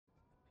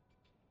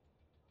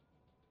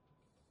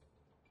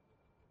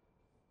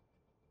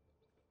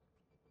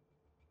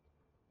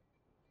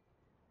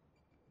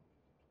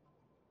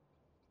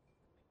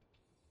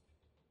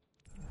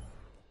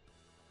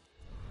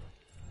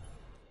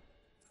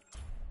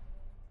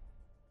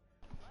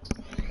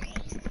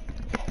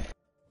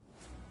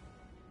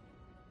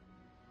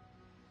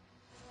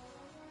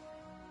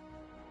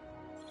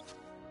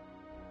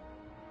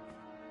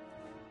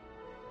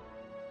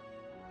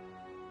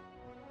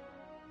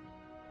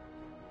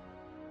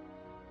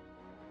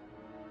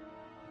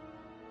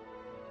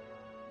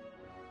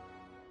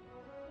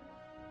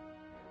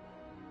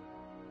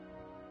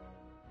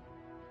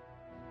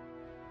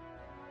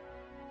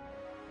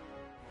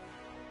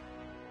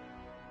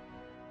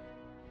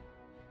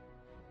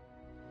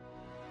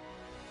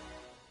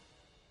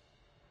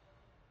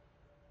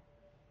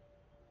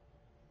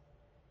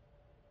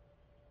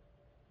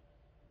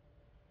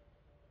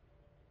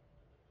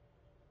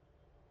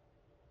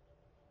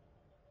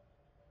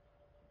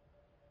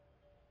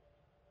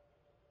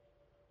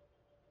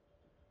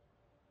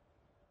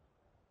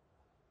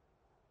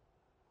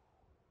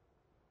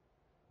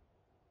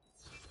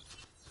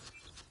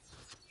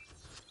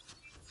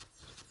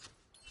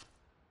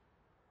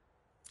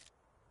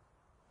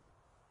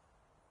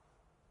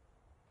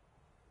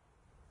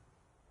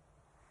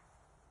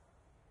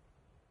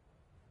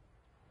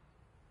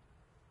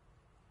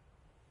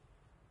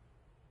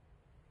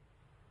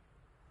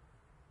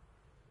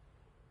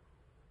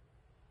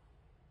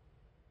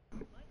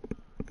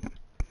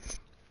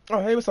Oh,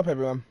 hey, what's up,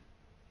 everyone?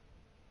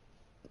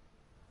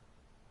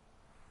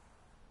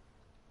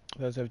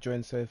 Those who have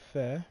joined so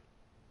fair.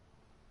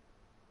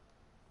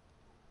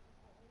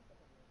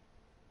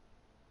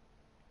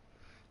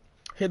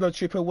 Hidden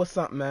Trooper, what's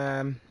up,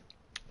 man?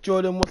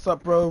 Jordan, what's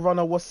up, bro?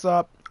 Runner, what's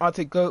up?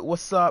 Arctic Goat,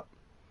 what's up?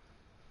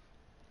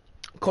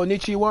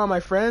 Konnichiwa, my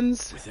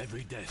friends. With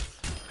every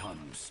death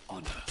comes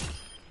honor.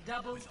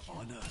 Double With kill.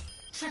 honor,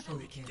 Triple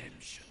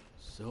redemption.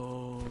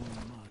 So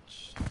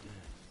much death.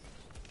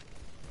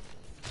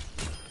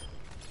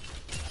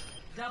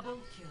 Double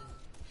kill.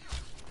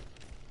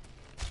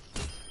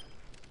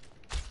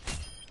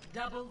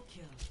 Double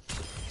kill.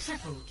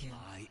 Triple kill.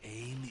 My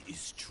aim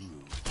is true.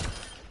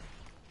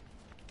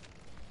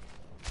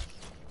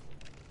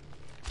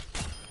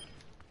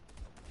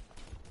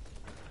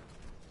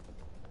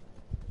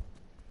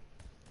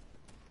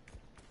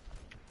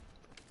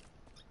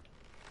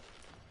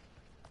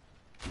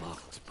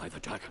 Marked by the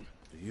dragon.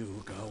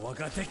 Ryuga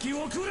wagateki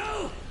wo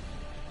kurau!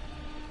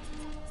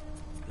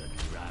 The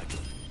dragon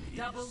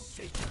Double is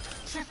Satan.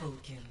 Triple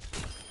kill.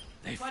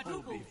 They fall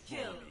Quadruple before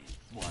kill. me,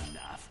 one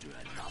after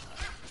another.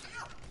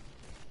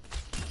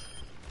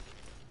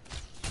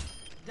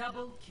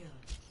 Double kill.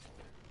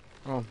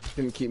 Oh,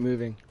 didn't keep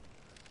moving.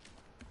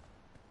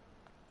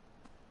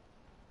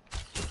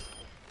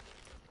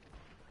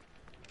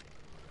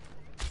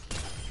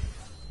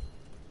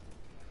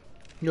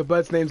 Your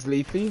bird's name's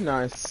Leafy?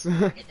 Nice.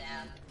 Get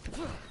down.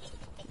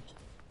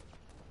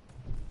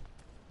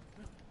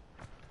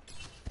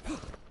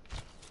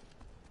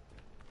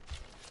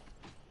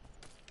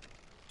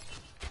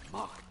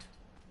 Marked.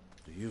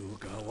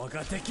 Ryuga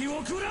wagateki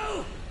wo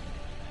kurau!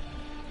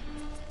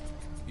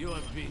 You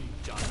have been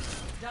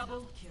judged.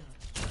 Double kill.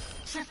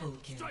 Triple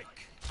kill.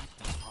 Strike at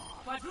the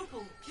heart.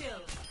 Quadruple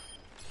kill.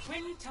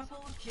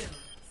 Quintuple kill.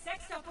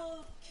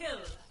 Sextuple kill.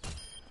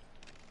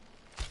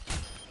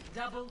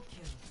 Double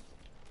kill.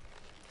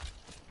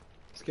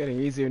 It's getting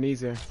easier and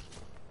easier.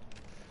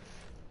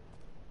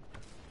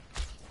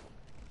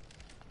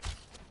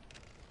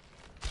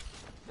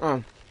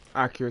 Oh,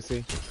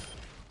 accuracy.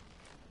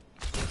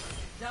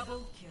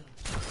 Double kill.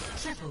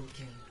 Triple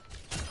kill.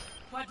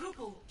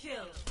 Quadruple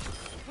kill.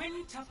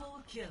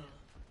 Quintuple kill.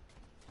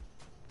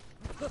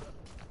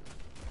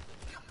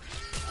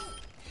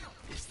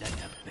 Is that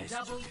the best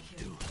Double you can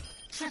kill. do?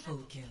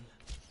 Triple kill.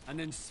 An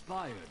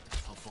inspired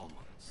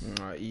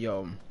performance.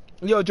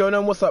 Yo,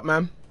 Jonah, what's up,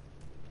 man?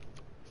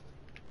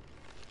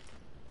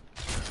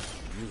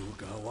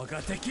 Ryuga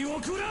wagateki wo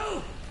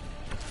kurau!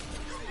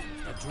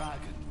 The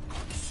dragon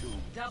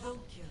consumed. Double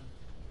kill.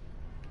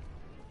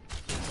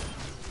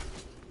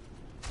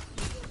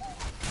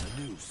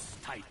 The noose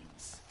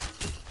tightens.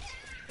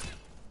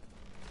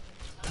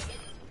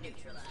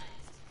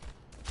 Neutralized.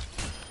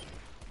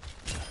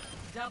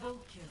 Double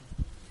kill.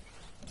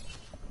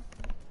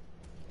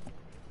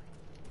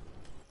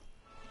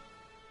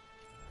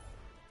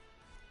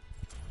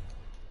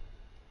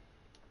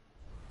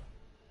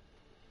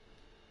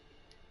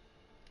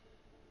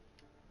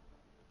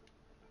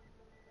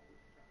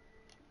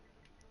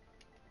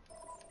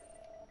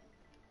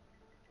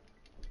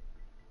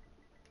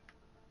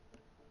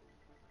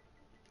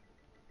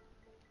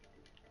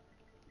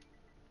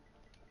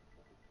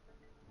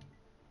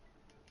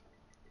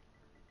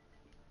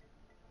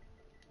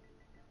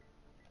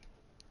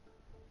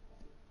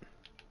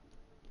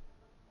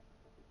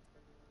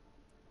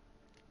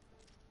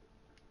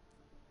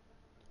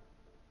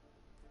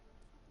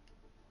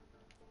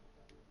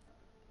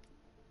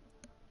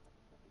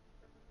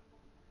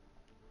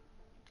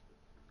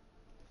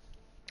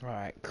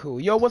 Alright,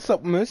 cool. Yo, what's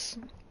up, Moose?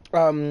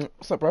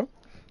 What's up, bro?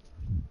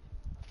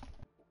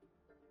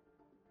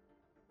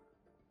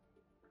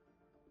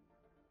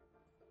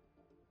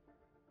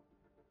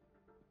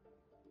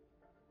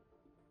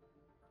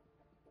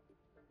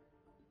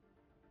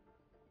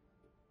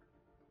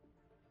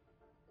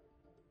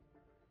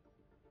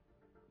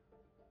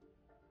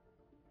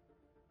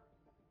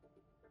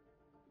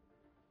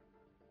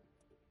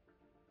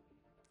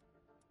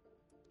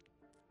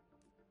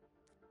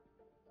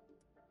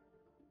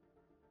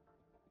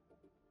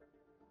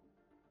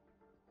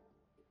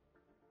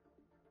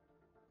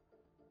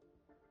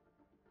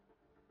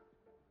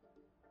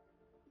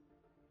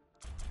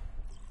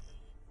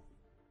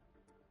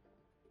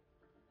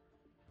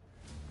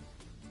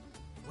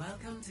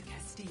 Welcome to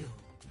Castile.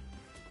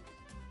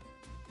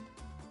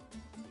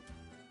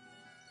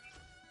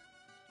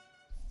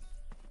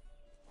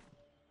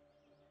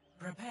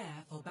 Prepare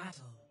for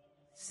battle.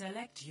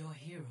 Select your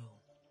hero.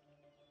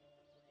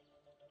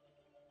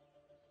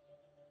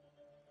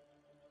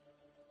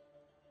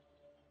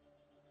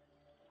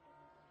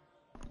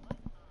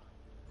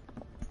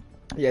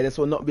 Yeah, this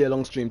will not be a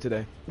long stream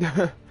today.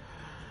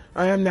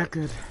 I am that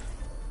good.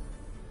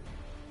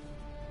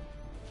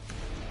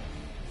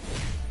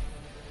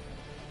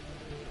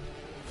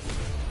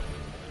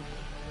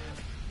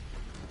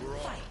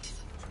 Fight.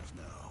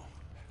 Now.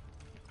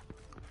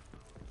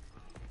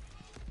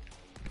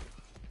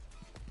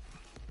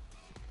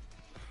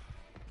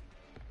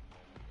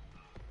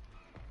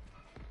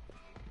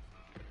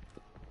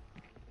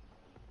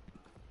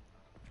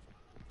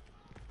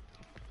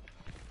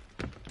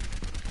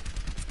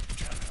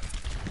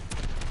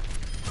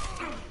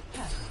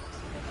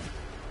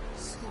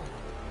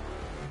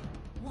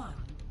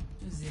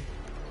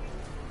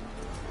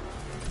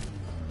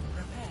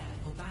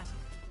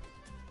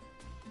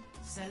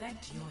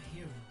 Select your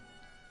hero.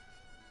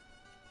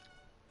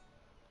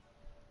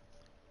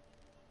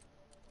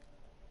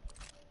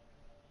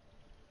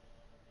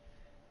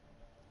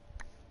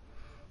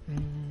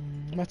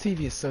 My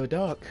TV is so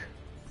dark.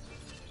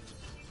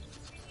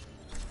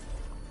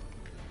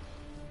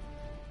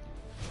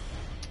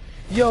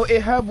 Yo,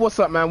 Ihab, what's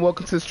up, man?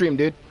 Welcome to the stream,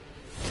 dude.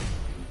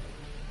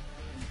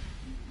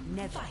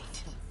 Never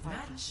fight.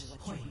 Match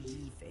point.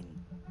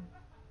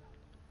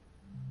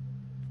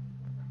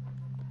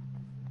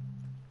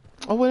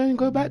 Oh, well, then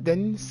go back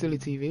then, silly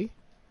TV.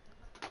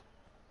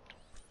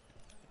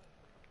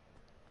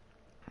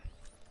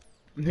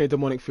 I hear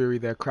Demonic Fury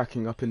there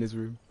cracking up in his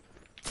room.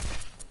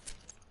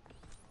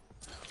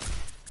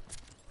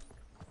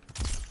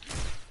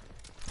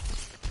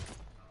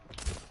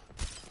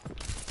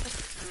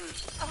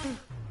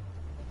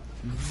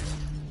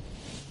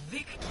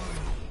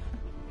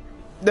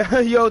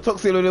 Yo,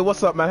 Toxic Lulu,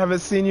 what's up, man? Haven't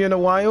seen you in a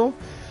while.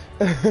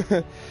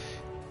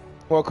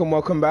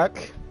 Welcome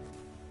back.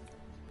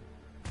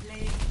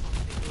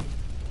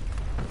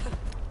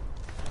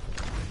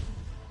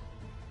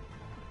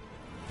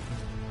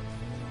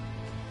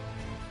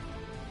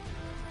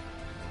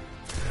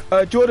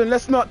 Jordan,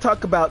 let's not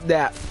talk about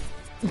that.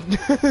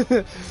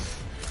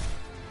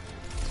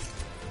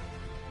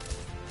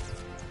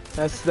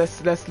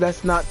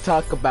 let's not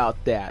talk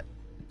about that.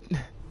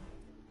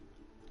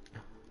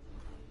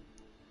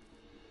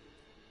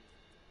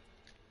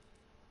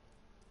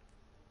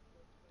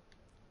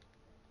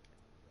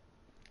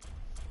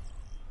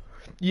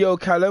 Yo,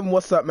 Callum,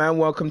 what's up, man?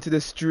 Welcome to the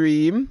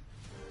stream.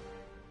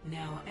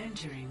 Now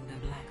entering the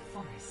Black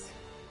Forest.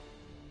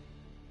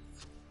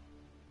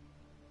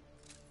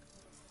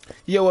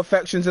 Yo,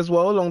 Affections as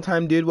well. Long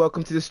time, dude.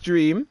 Welcome to the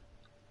stream.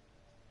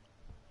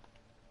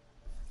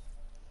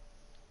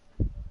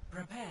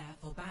 Prepare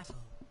for battle.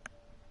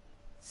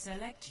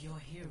 Select your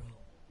hero.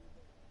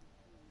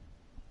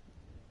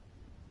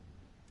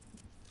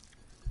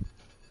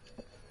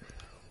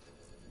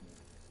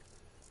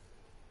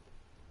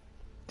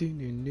 Dun,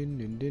 dun, dun,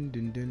 dun, dun,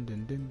 dun, dun,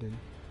 dun, dun, dun.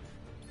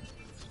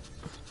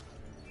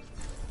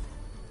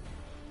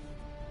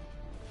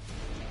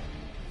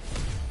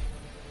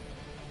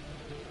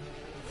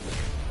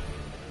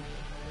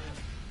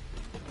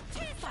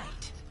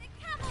 Fight. The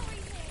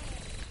cavalry's here.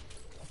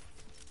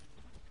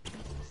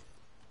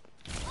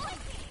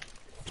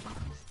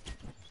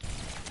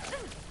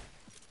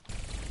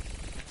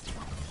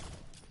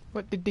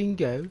 What the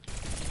dingo?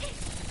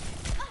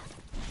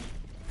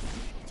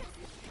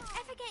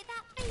 Ever get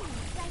that feeling,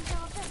 deja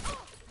vu?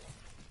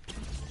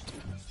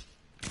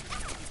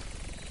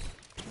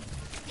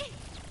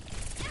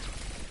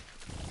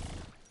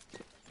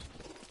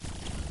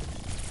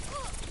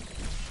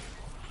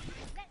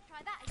 Let's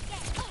try that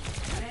again.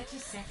 30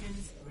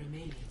 seconds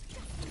remaining.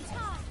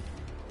 Time.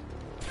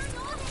 Hang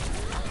on.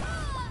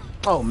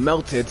 Oh,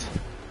 melted. 0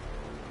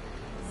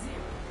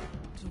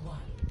 to 1.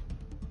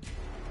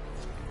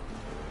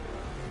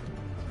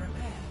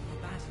 Prepare for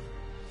battle.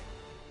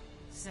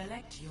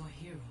 Select your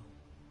hero.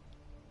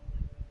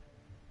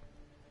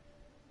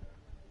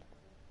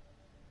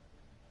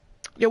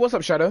 Yeah, what's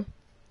up, Shadow?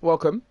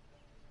 Welcome.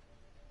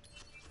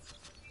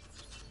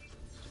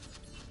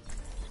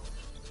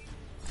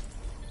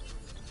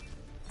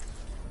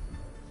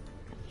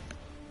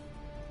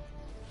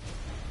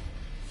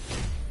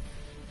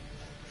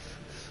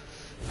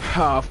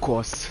 Ah, of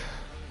course.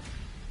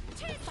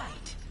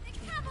 Fight.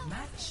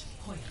 Match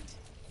point.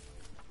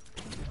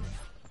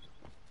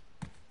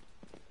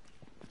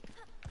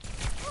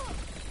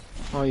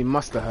 Oh, you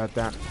must have heard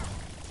that.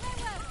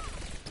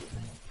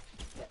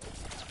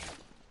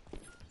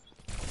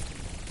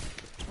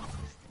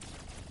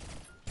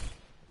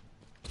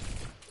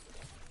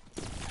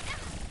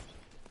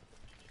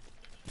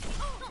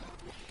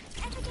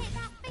 Ever get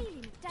that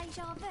feeling,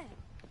 deja vu?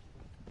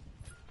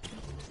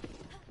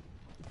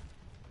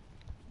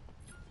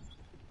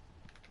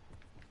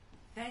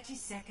 30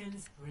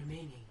 seconds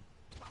remaining.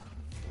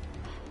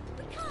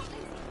 We can't lose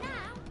it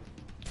now.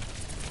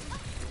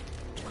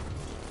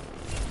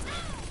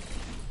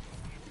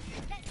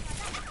 Let's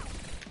try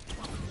that.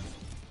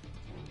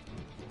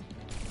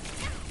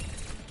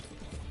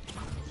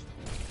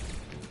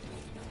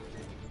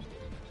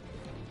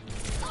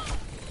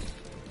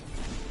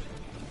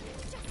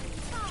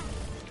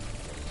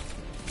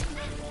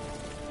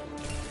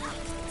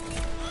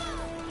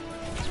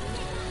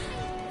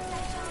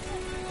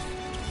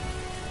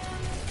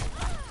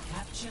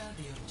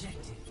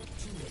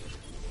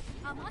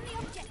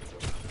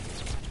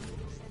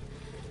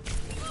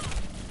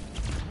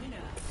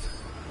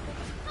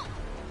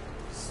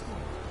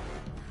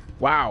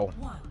 1 Wow. to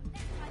 1.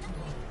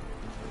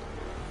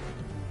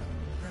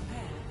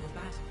 Prepare for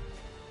battle.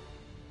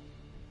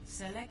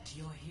 Select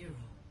your hero.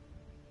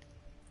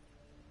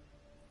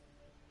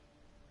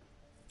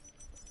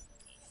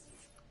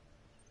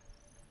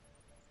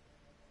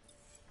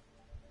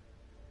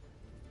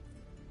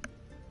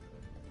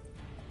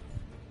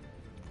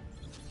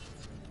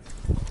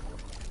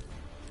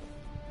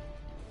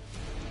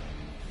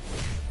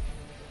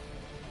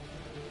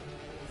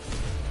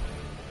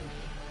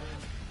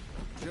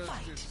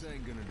 This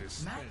ain't gonna Match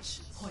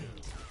dispense. point.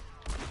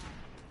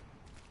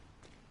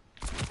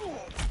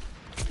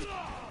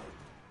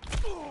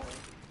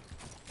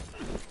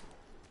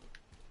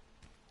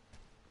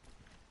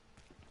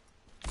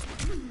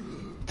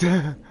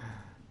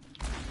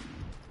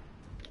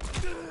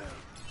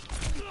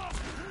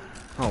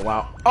 Oh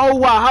wow. Oh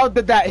wow, how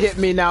did that hit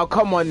me now?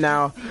 Come on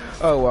now.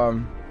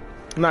 Oh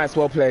nice,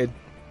 well played.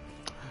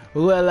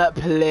 Well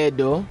played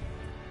though.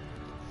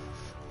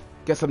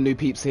 Get some new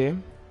peeps here.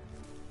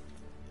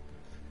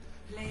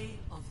 Play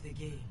of the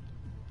game.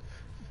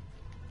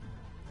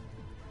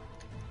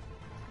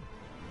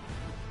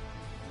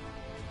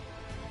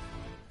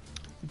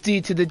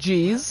 D to the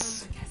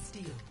G's. Welcome to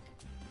Castile.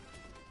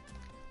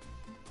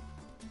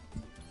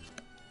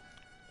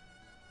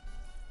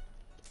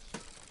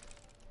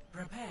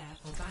 Prepare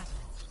for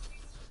battle.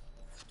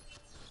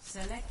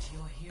 Select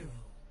your hero.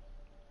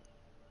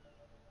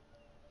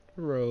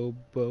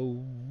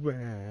 Robo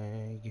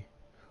Rag.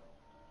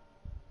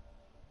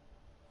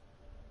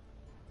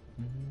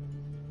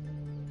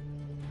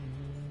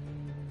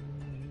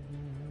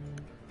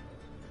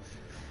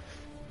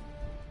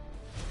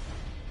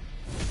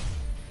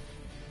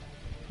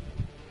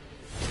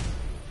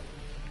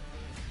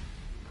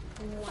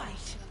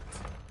 White.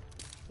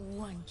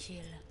 One kill.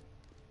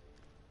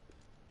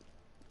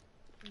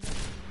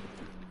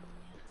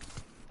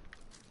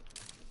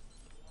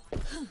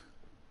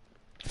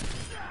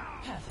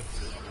 Perfect.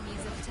 The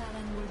enemies of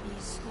Talon will be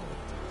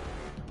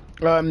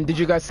scored. Did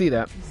you guys see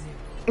that?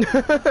 Prepare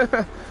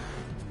for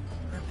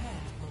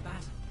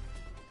battle.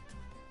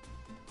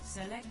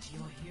 Select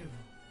your hero.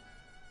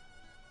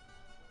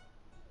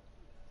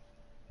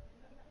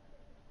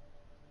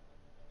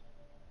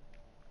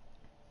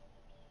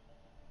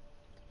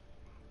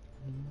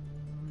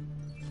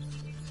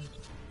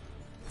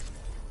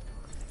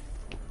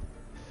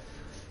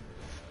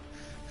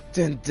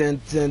 Dun dun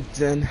dun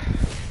dun.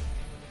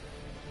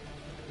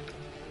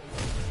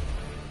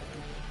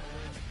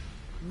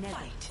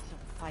 Fight.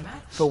 Match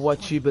For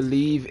what you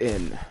believe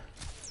in.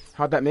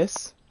 How'd that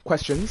miss?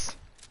 Questions?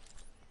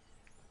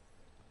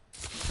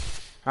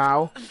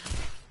 How?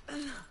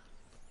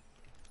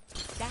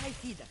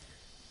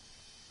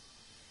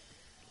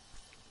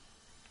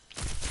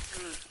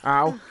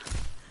 Ow.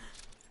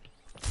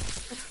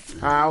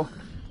 Ow.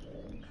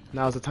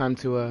 Now's the time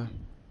to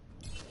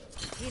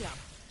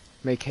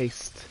make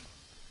haste.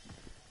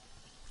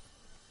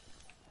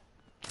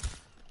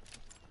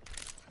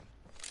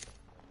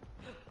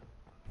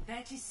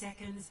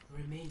 seconds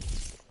remaining.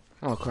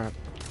 Oh crap.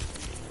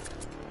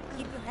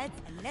 Keep your heads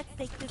and let's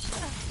take this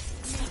one.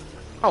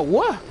 Oh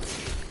what?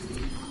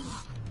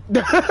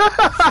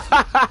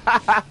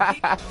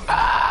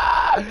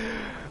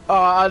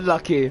 Oh,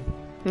 unlucky.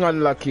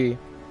 Unlucky.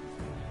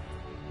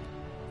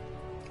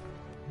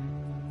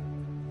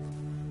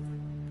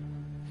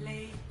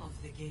 Play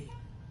of the game.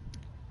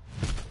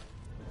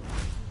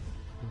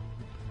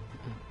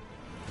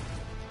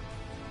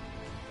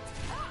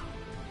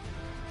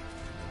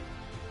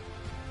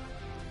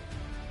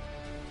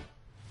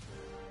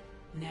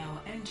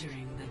 Now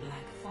entering the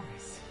Black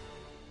Forest.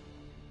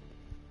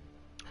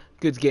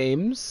 Good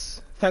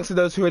games. Thanks to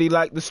those who already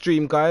liked the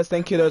stream, guys.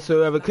 Thank you to those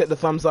who ever clicked the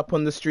thumbs up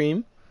on the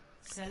stream.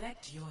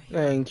 Select your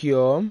hero. Thank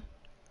you.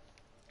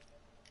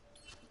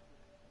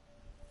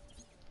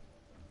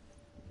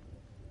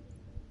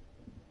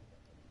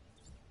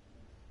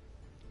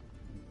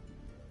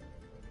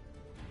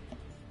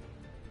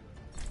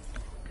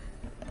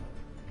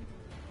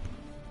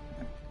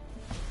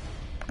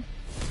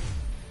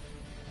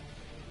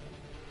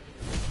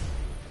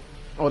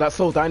 Oh, that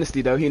Soul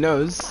Dynasty though, he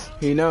knows.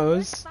 He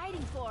knows.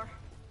 Fighting for.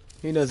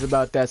 He knows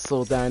about that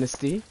Soul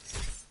Dynasty.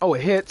 Oh,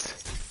 it hit.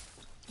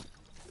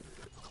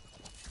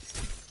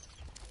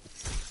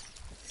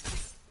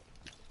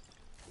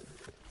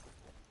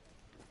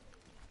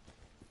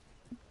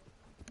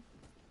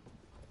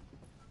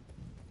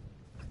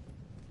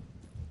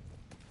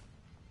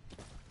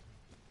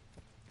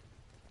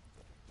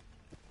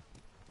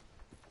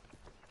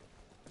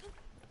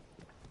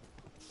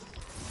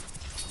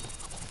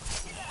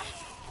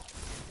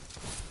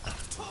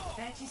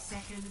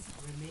 Seconds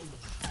remaining.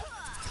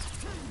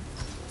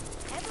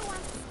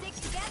 Everyone stick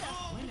together.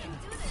 We can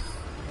do this.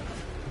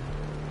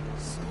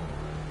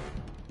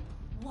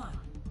 1-0.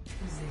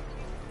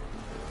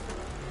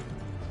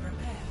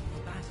 Prepare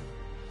for battle.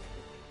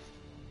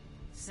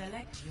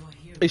 Select your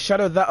hero. Is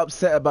Shadow that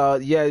upset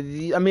about? Yeah,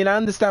 I mean, I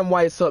understand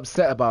why he's so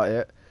upset about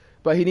it,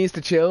 but he needs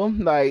to chill.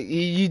 Like,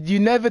 you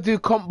never do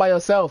comp by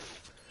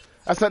yourself.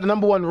 That's like the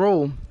 #1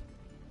 rule.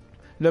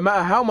 No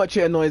matter how much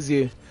it annoys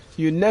you,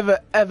 you never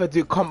ever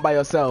do comp by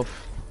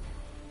yourself.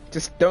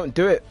 Just don't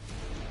do it.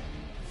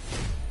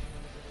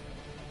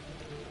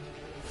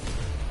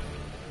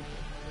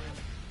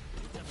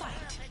 Fight.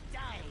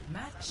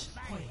 Match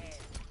point.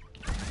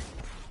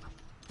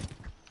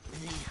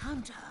 The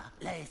hunter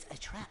lays a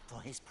trap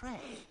for his prey.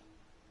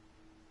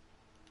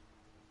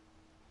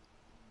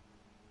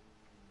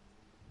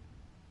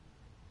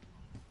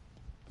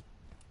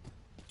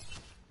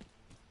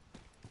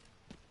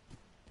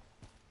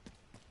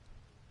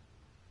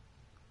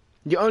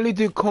 You only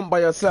do comp by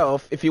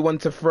yourself if you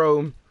want to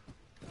throw,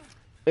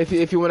 if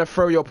you want to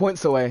throw your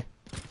points away.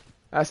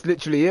 That's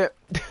literally it.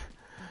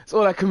 That's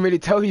all I can really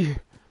tell you.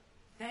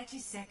 30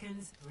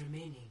 seconds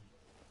remaining.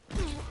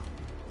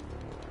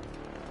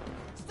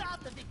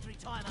 Start the victory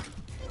timer.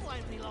 It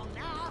won't be long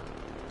now.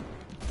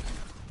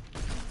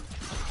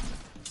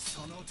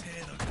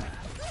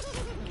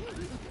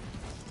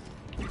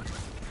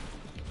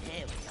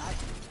 There we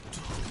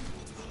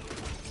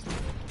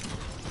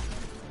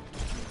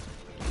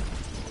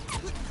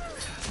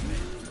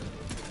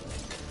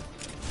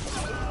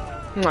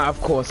go.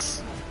 Of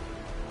course.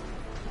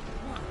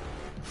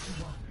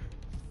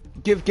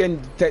 Give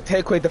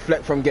take away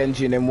deflect from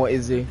Genji, and then what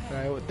is he?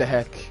 Right, what the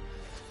heck?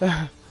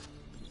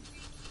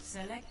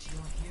 Select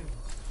your hero.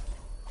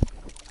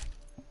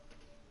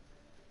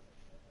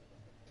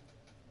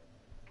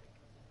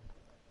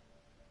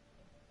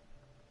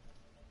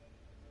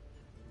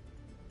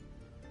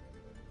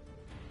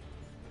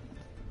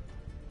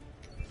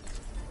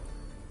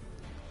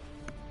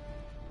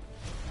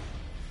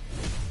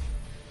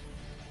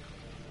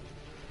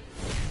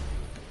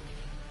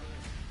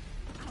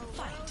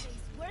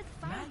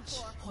 Match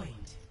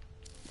point.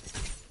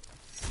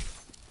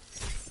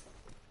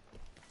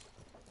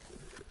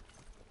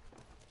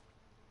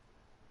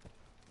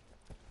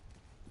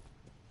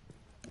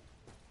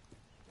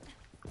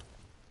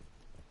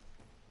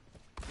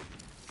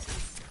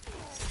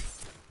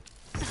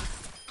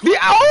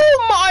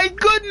 Oh my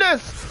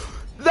goodness!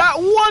 That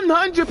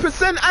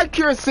 100%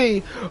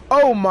 accuracy!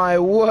 Oh my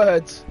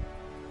word!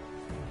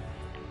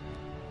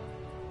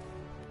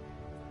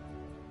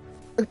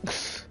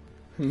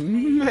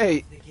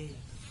 Mate. The game.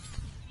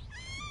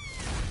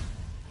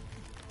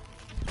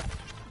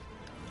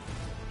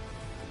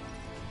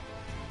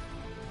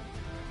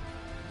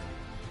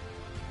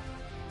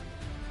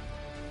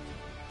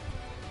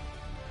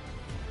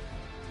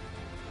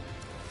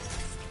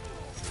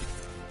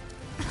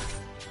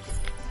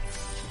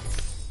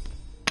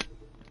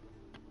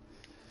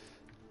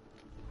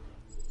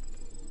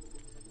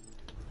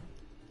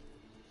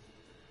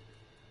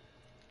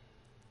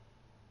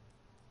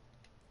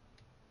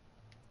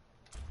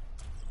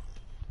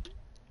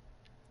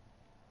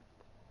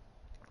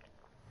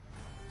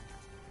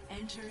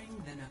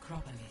 Entering the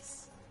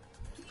necropolis.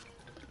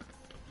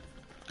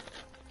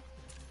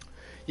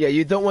 Yeah,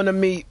 you don't want to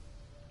meet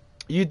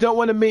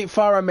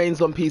Pharah mains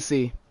on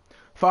PC.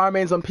 Pharah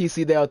mains on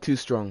PC, they are too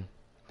strong.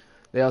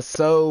 They are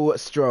so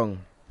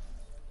strong.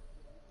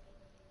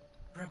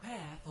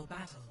 Prepare for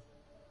battle.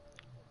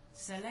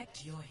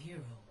 Select your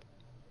hero.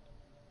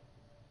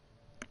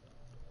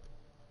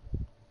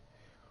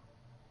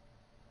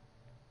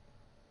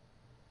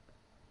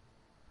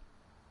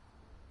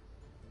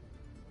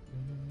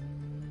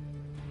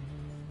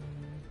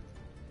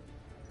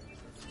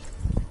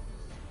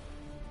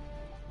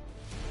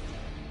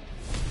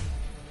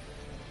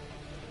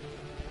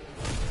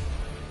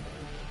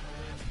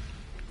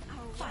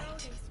 Our world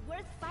is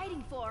worth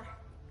fighting for.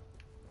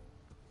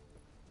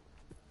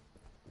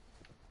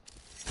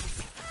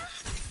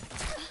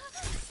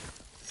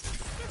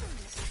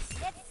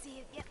 Let's see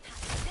you get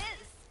past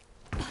this.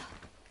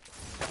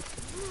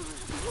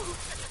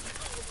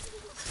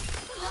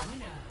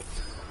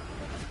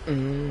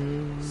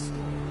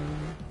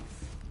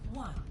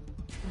 One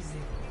to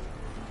 0.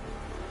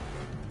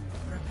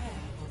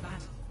 Prepare for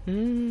battle.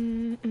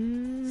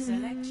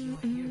 Select your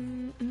hero.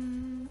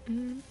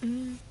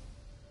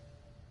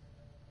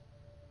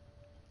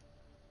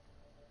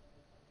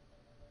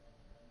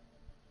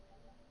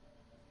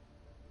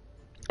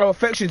 Oh,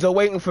 affections are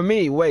waiting for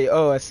me. Wait,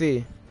 oh, I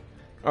see.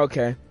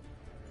 Okay.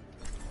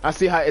 I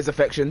see how it is,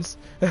 affections.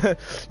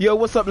 Yo,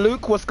 what's up,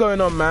 Luke? What's going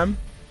on, man?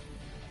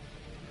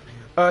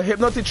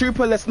 Hypnotic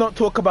Trooper, let's not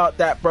talk about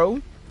that, bro.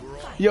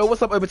 Yo,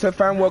 what's up, Obito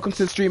fan? Welcome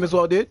to the stream as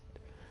well, dude.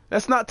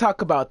 Let's not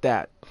talk about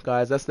that,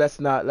 guys. Let's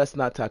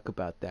not talk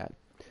about that.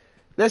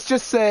 Let's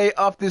just say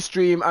after the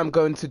stream, I'm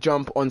going to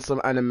jump on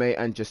some anime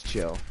and just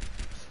chill.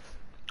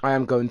 I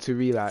am going to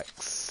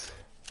relax.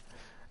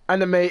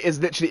 Anime is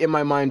literally in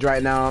my mind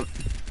right now.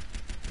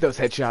 Those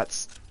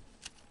headshots.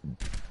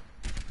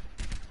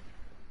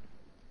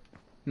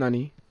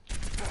 Nani?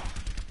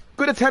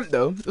 Good attempt,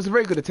 though. It was a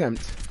very good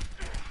attempt.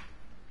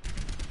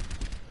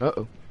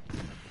 Uh-oh.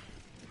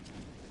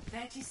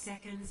 30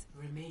 seconds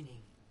remaining.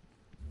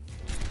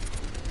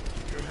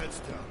 Your head's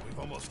down. We've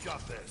almost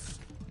got this.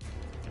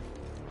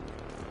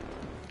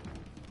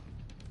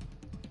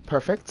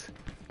 Perfect.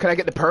 Can I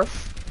get the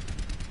perf?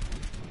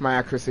 My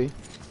accuracy.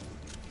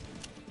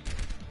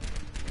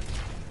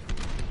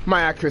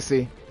 My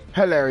accuracy.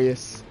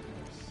 Hilarious.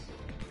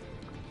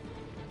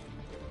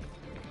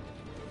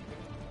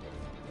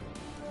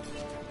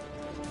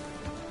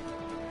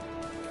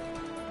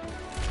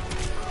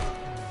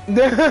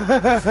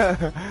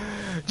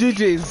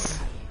 GG's.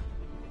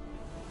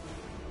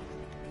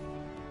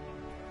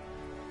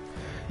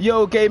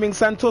 Yo, Gaming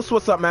Santos,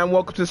 what's up, man?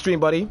 Welcome to the stream,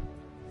 buddy.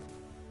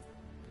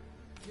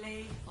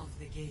 Play of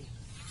the game.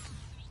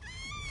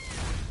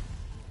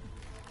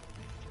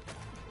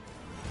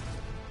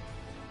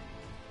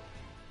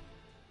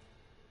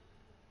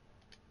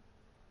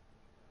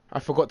 I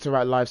forgot to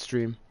write live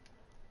stream.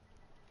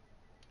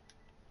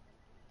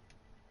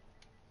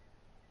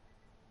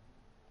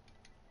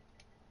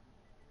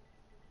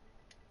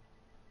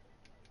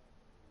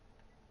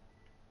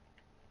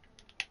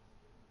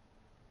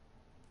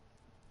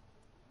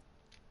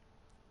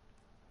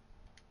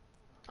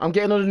 I'm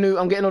getting all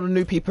the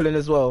new people in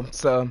as well.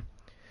 So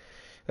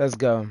let's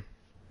go.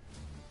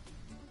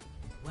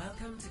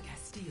 Welcome to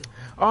Castile.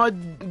 Oh,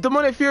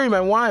 Demonic Fury,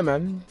 man. Why,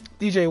 man?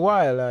 DJ,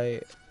 why?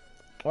 Like,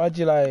 why'd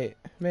you like,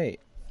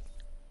 mate?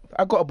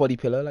 I got a body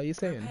pillow, like you're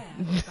saying.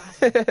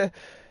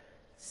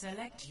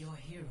 Select your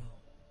hero.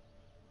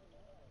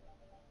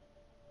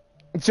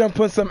 Jump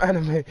on some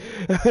anime.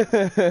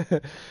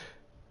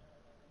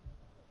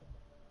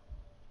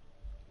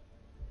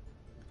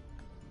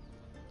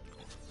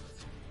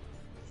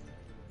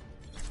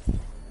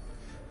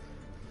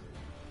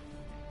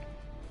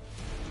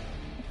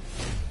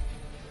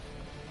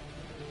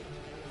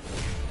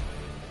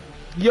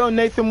 Yo,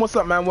 Nathan, what's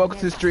up, man? Welcome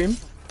to the stream.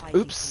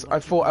 Oops, I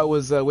thought I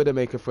was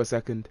Widowmaker for a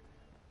second.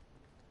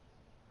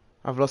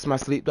 I've lost my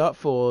sleep dart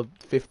for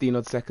 15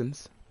 odd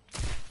seconds.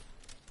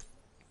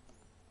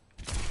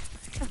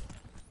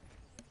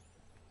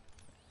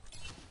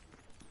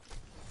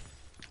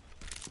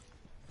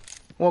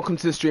 Welcome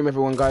to the stream,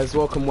 everyone, guys.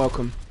 Welcome,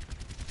 welcome.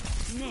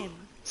 Nim.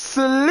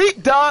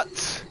 Sleep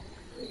dart!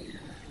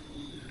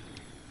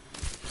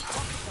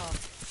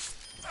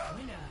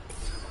 Winner.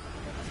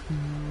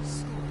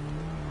 Score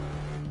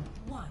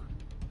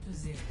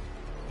 1-0.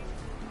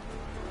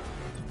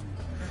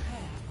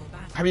 Prepare for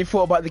battle. Have you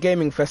thought about the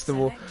gaming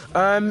festival?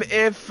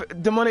 If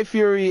Demonic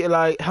Fury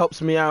like helps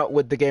me out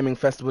with the gaming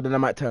festival, then I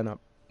might turn up.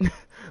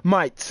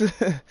 Might.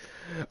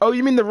 Oh,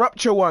 you mean the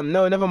Rupture one?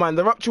 No, never mind.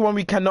 The Rupture one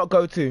we cannot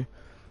go to.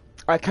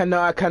 I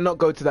cannot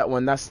go to that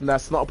one. That's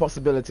not a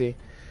possibility.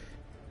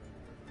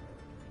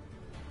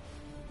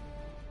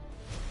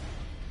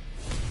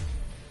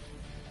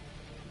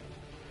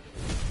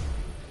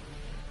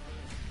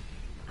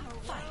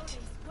 Fight.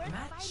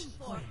 Match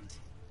point.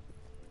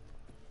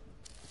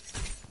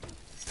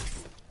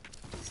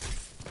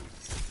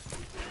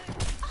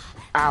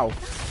 Ow.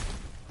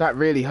 That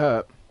really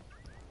hurt.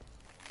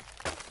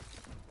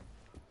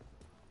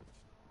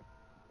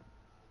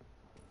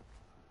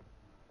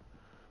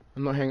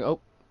 I'm not hearing. Oh.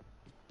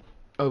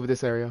 Over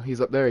this area. He's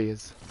up there. He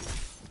is.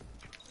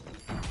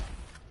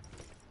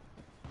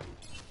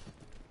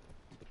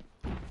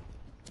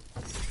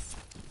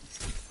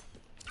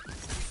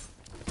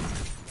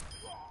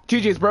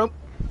 GG's, bro.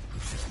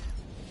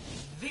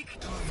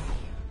 Victory.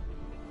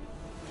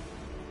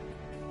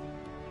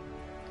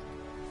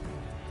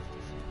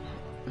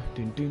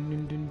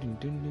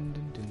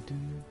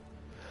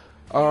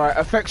 Alright,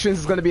 Affections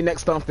is going to be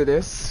next after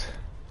this.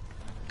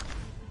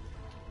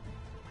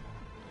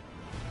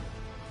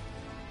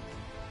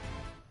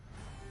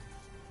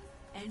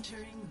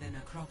 Entering the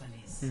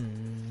necropolis.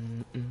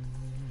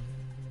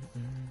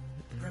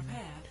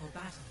 Prepare for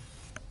battle.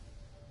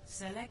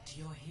 Select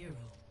your hero.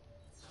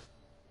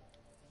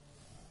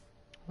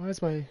 Why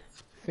is my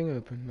thing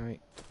open?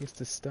 Like, it needs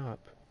to stop.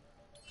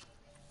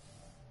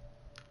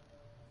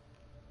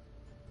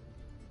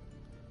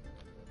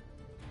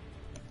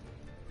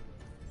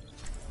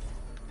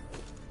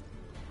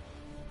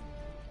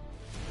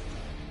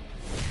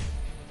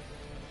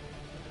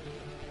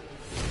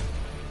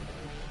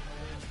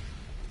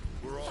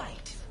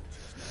 Fight.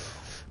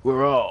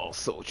 We're all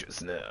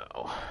soldiers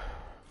now.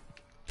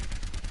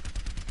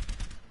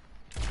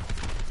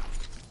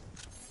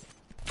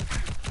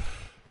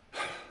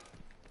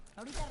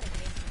 Ahorita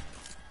regreso.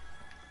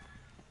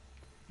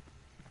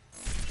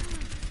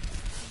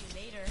 See you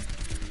later.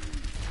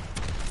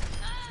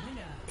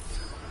 Winner.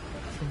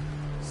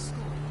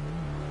 Score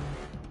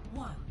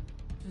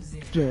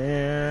 1-0.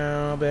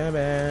 Down, bam,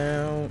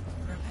 bam.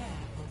 Prepare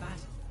for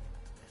battle.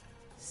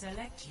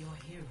 Select your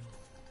hero.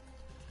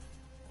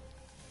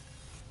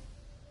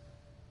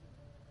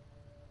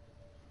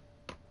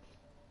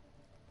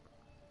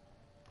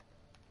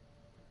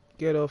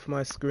 Get off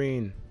my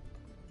screen.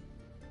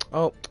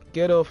 Oh,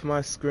 get off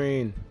my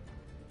screen.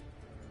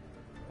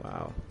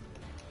 Wow.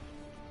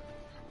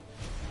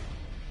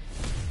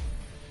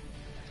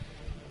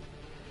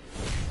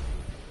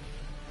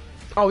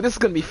 Oh, this is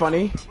gonna be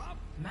funny.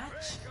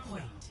 Match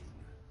point.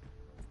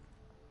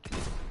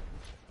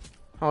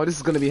 Oh, this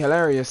is gonna be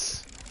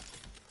hilarious.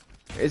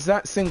 Is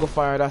that single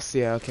fire? That's,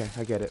 yeah, okay,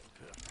 I get it.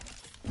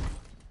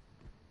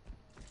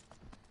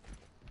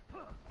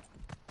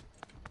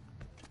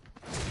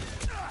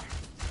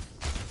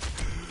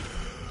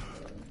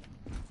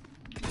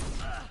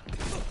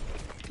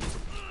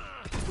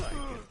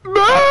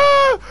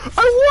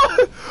 I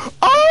won!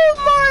 Oh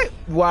my!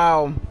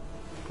 Wow.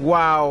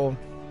 Wow.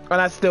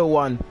 And I still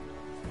won.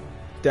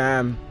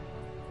 Damn.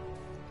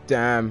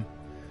 Damn.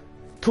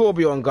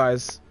 Torbjorn,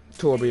 guys.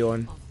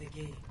 Torbjorn. Of the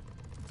game.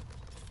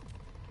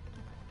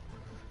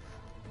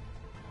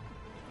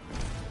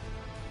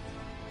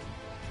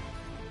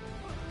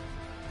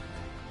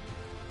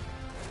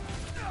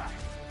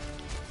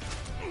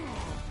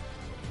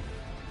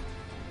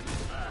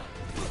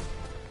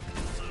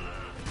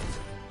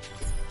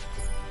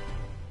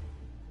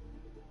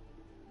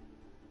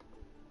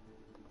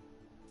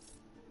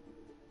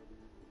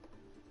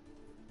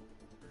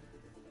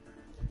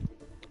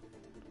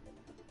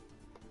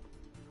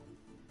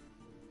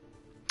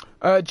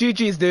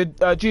 GG's, dude.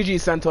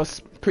 GG's, Santos.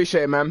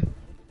 Appreciate it, man.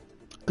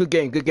 Good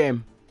game, good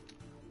game.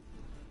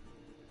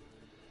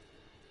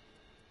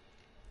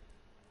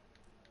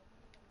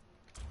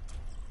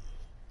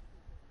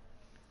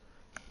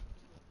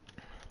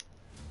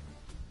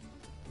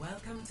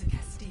 Welcome to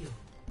Castile.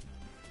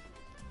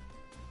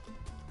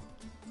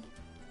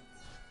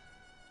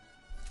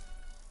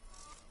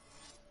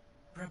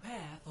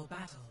 Prepare for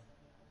battle.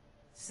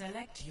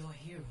 Select your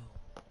hero.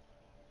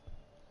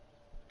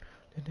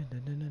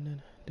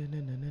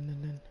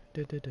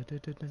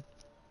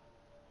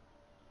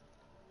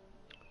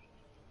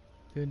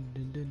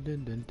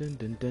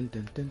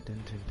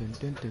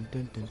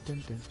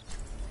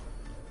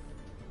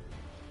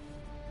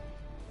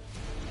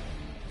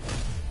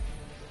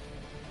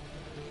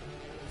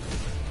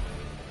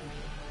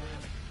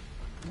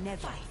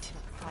 Never stop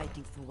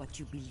fighting for what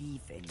you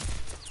believe in.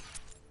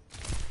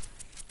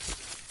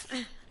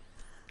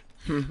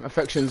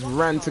 Affections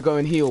ran to go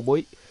and heal,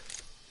 boy.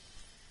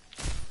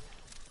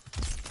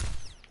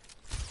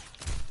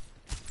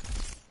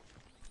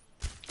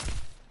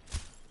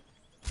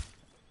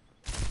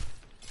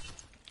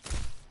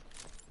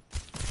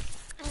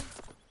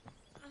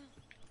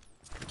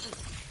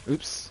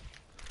 Oops.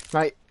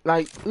 Like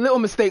little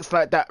mistakes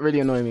like that really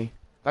annoy me.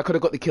 I could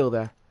have got the kill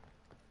there.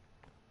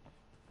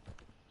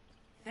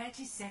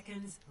 30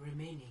 seconds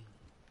remaining.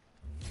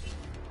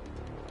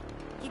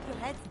 Keep your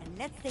heads and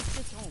let's take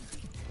this home.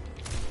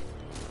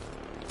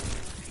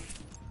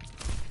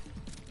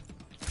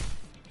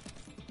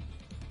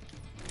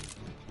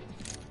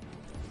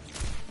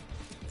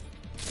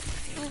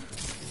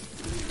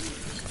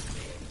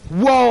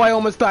 Whoa, I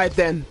almost died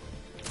then.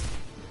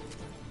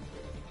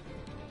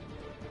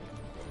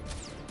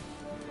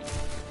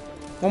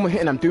 One more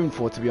hit and I'm doomed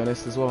for, to be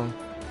honest, as well.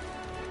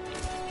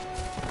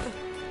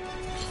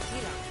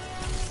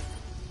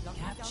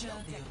 Capture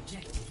the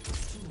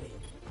objective. Too late.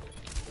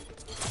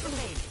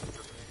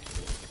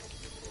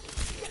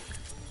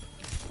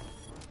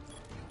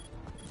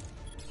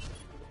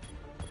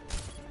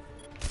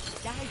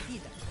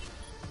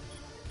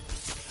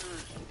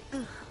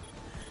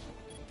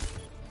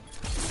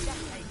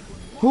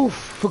 Oof,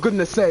 for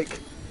goodness sake.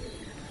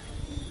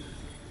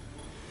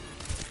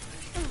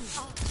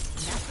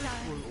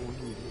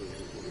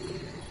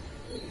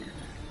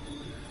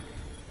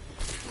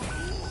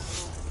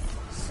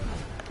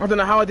 I don't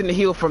know how I didn't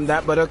heal from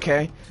that, but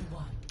okay.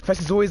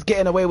 First, he's always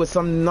getting away with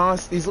some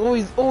nasty. He's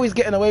always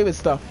getting away with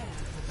stuff.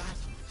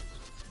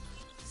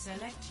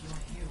 Select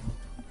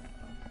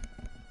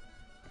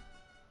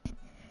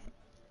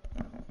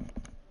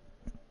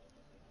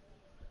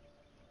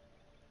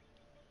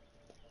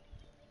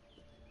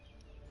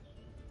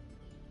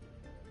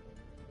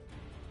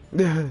your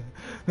hero.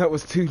 That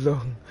was too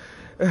long.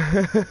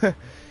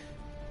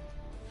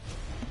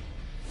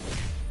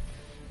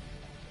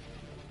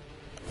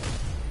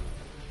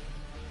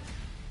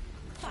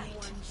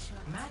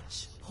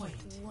 Match point.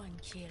 One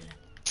kill.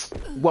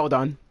 Well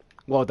done.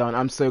 Well done.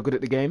 I'm so good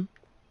at the game.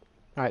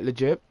 Alright,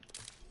 legit.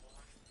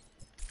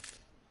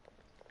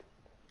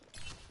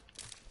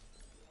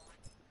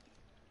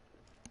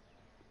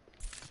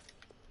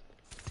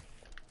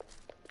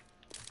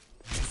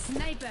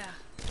 Sniper,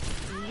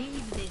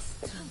 leave this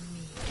to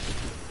me.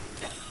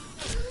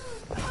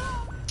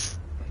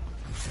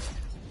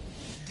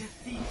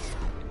 Defeat.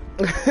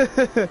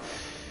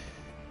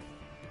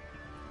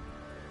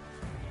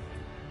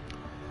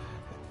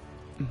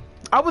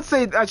 I would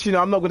say, actually,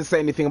 no, I'm not going to say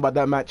anything about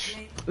that match.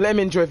 Let him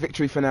enjoy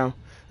victory for now.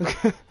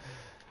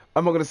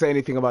 I'm not going to say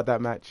anything about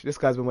that match. This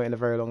guy's been waiting a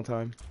very long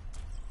time.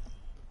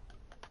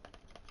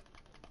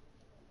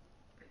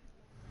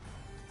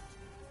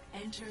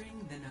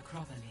 Entering the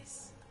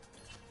necropolis.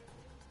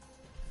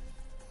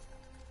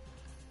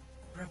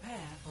 Prepare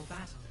for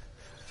battle.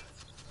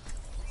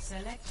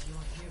 Select your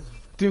hero.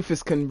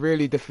 Doomfist can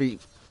really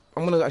defeat.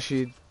 I'm going to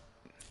actually...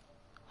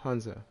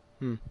 Hanzo.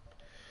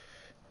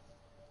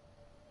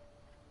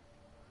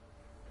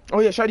 Oh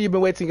yeah, Shadow, you've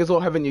been waiting as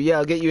well, haven't you? Yeah,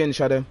 I'll get you in,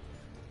 Shadow.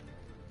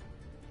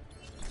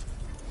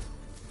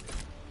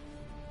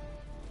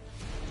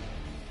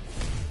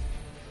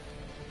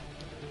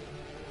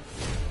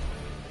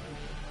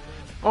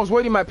 I was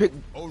worried he might pick...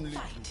 I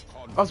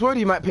was worried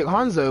he might pick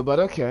Hanzo, but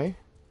okay.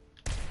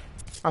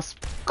 That's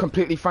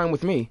completely fine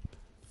with me.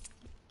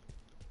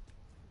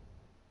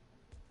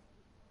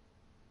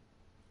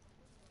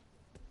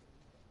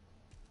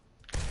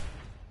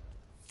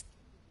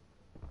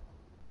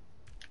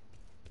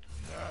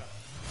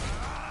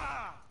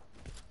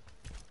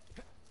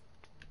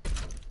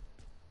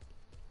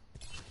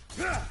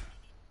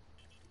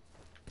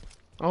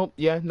 Oh,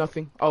 yeah,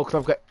 nothing. Oh, because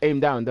I've got aim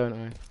down, don't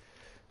I?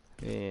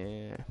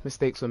 Yeah,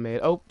 mistakes were made.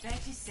 Oh.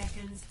 30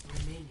 seconds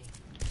remaining.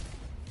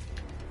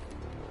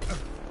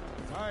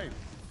 5.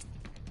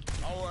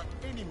 Our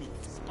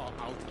enemies are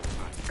out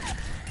of time.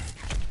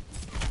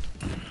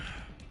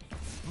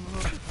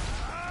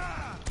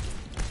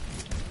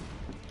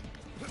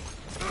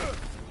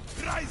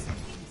 Rising.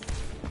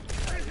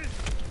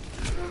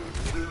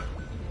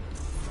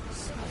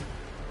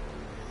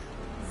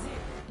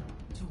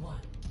 0-1.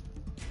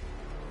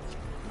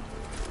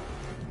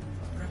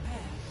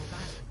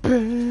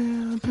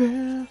 Select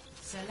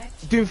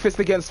Doomfist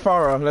against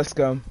Farah. Let's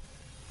go.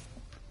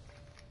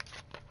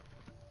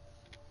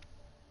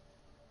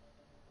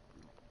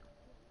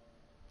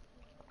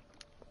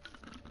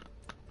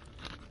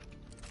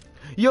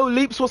 Yo,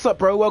 Leaps, what's up,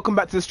 bro? Welcome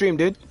back to the stream,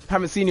 dude.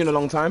 Haven't seen you in a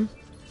long time.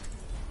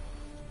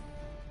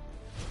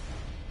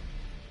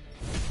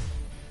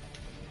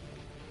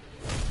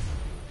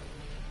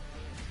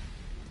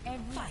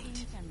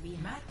 Everything can be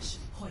match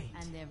point.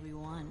 and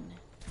everyone.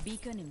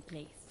 Beacon in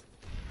place.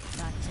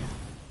 Gotcha.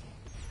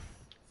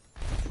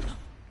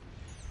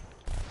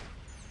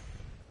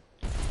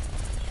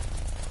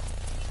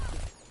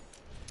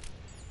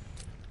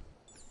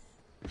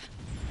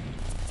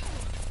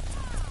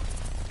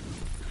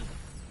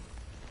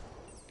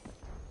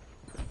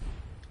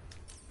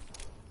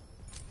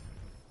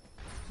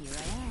 Here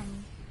I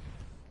am.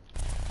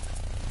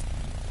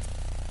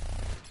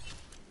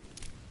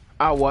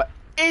 Our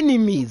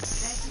enemies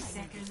 30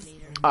 seconds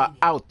are remaining.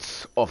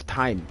 out of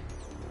time.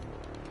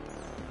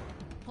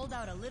 Hold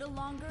out a little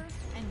longer,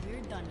 and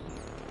we're done here.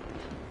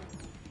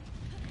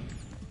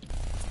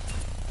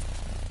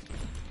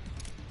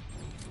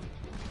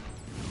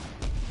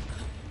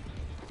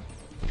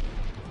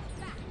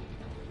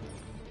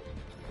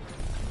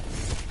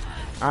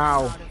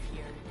 Ow. Out of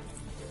here.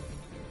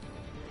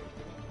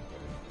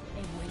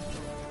 Hey, wait.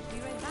 Be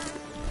right back.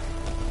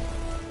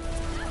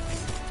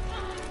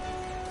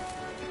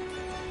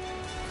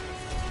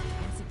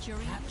 And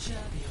securing. Capture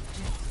the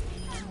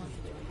objective. Anyone wants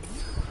to join me?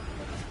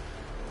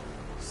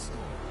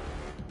 Score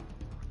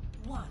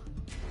 1-1.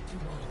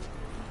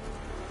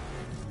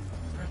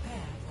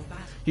 Prepare for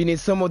battle. You need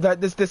some of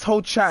that. This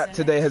whole chat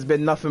today has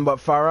been nothing but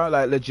Farah,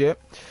 like legit.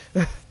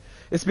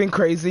 It's been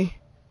crazy.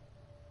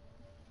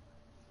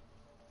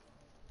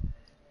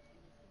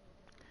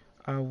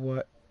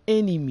 Our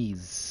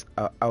enemies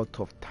are out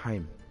of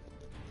time.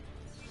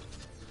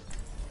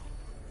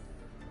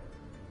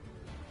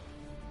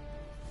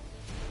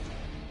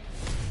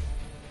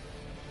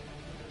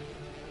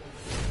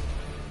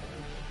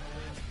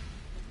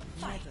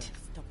 Fight.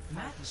 Stop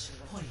Match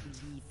point.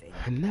 believing.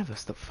 And never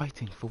stop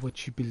fighting for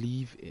what you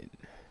believe in.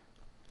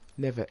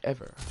 Never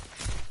ever.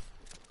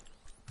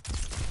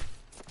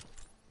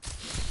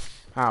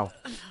 Ow.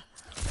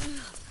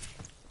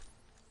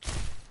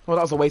 Well,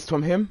 that was a waste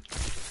from him.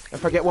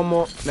 If I get one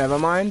more, never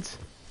mind.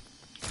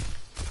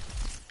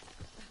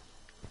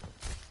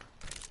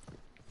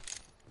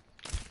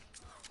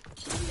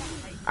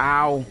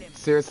 Ow.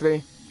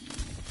 Seriously?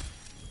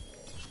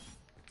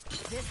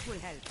 This will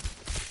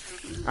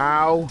help.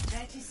 Ow.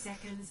 30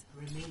 seconds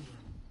remaining.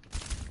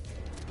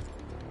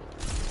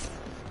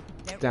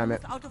 They're Damn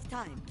it. almost out of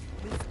time.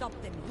 We'll stop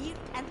them here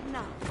and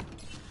now.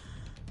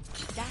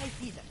 Die,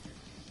 Caesar.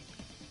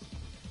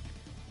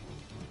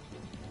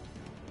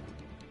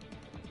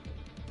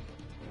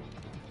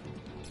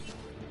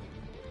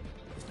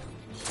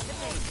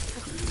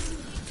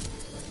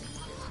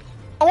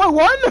 Oh, I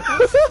won!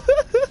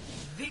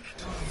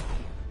 Victory.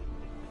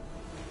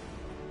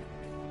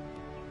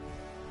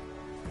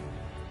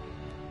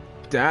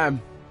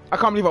 Damn. I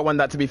can't believe I won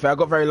that, to be fair. I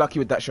got very lucky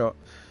with that shot.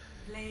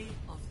 Play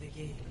of the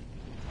game.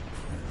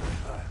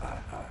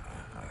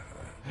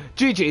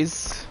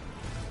 GG's.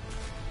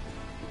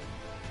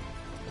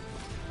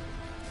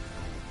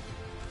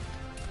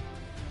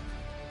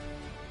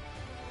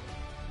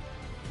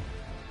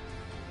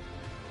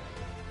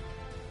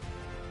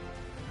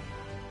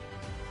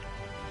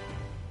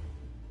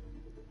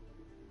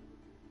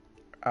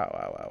 Ow, ow,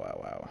 ow,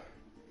 ow, ow.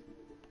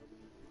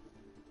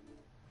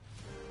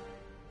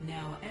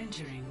 Now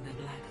entering the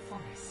Black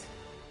Forest.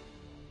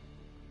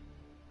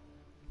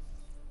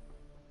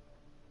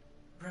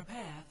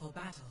 Prepare for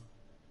battle.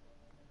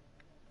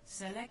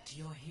 Select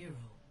your hero.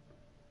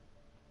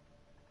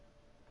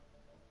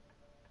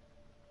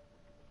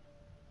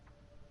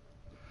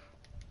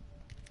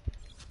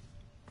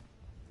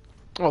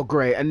 Oh,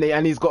 great.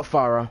 And he's got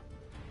Farah.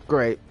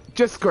 Great.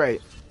 Just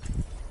great.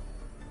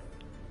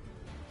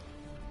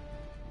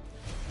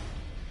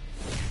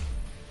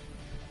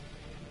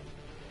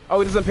 Oh,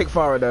 he doesn't pick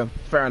Farah, though.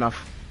 Fair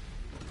enough.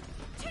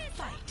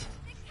 Fight.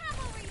 The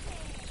cavalry's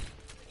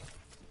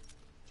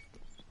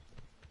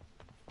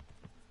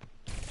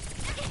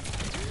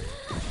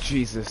here.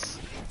 Jesus.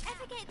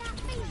 Ever get that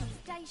feeling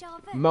of deja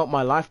vu? Melt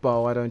my life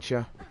bar, why don't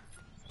you?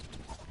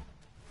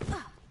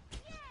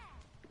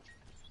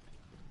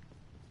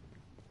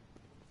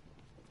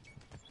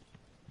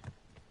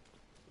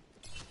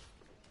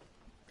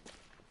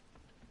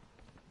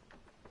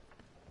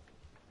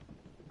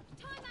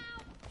 Time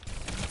out.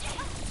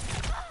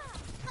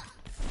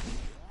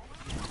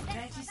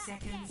 30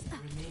 seconds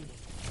remaining.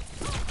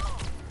 Hold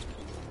on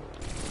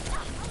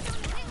a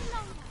little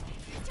longer.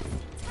 Just in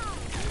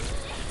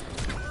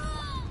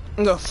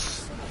time. Yes.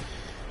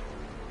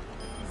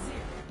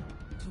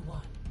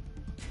 0-1.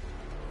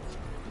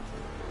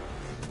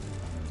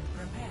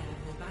 Prepare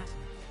for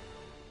battle.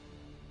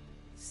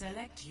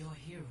 Select your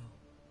hero.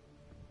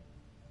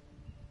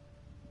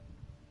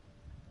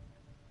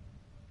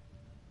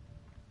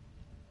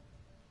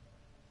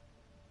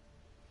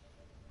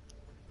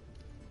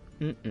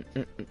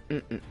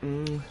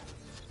 Mm-mm-mm-mm-mm-mm.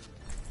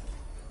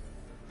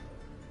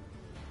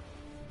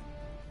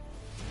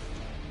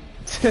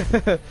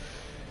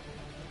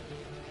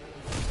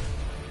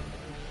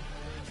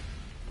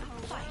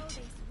 Fight.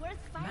 Worth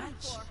fighting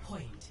Match for.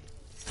 point.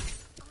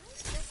 I'm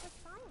just a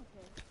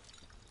scientist.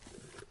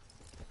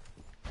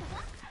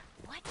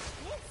 What's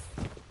this?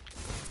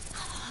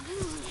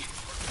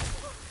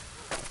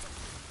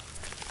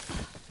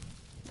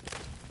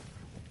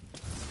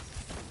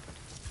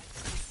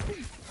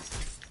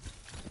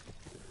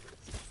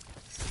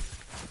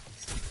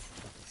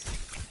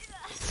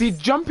 See,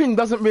 jumping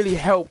doesn't really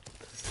help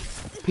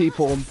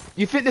people.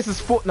 You think this is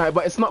Fortnite,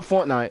 but it's not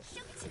Fortnite.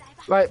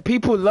 Like,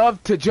 people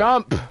love to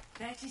jump.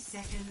 30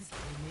 seconds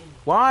remaining.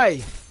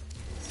 Why?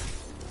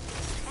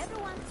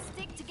 Everyone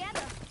stick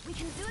together. We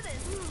can do this.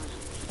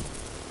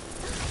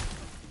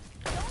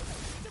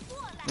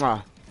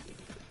 Ah.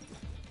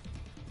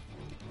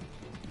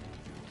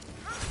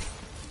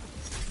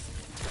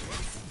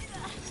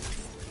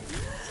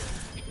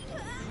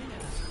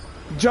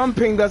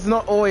 Jumping does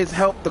not always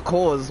help the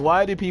cause.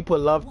 Why do people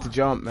love to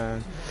jump,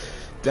 man?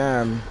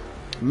 Damn.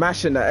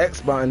 Mashing the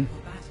X button.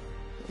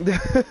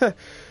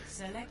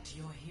 Select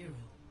your hero.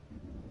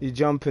 You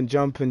jump and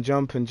jump and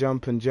jump and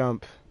jump and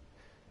jump.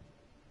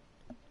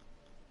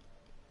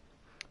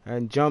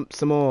 And jump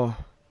some more.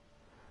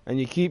 And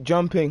you keep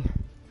jumping.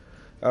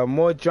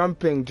 More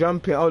jumping,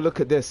 jumping. Oh,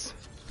 look at this.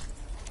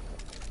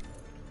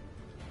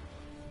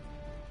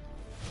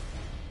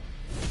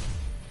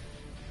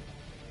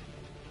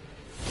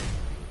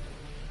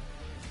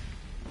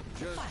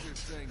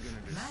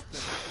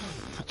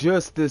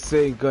 Justice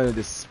ain't gonna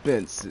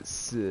dispense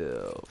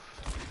itself.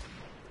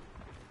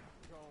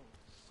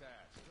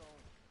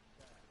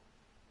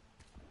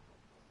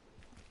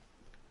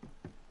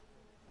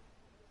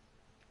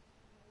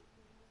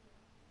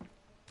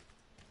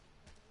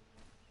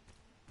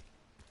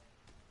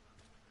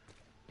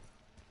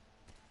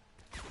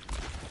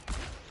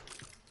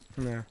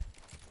 Yeah.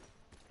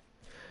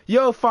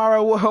 Yo,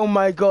 Farah, oh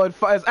my god,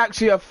 there's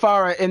actually a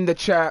Farah in the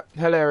chat.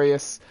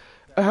 Hilarious.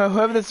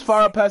 Whoever this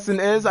Farah person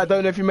is, I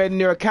don't know if you made a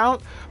new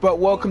account, but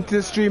welcome to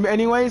the stream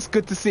anyways.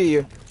 Good to see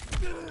you.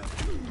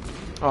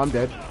 Oh, I'm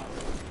dead.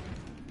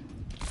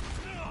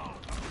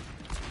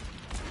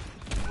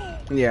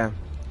 Yeah.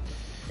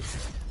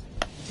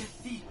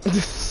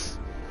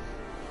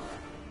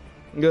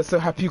 You're so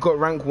happy you got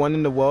rank 1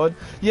 in the world.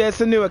 Yeah, it's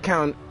a new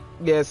account.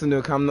 Yeah, it's a new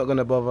account. I'm not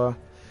gonna bother.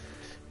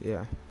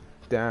 Yeah.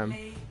 Damn.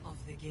 Play of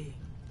the game.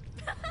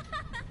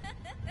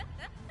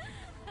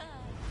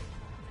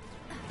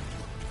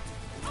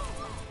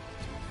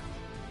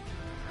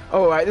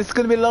 Alright, this is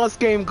gonna be the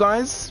last game,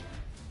 guys.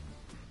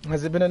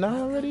 Has it been an hour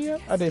already yet?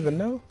 I don't even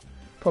know.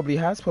 Probably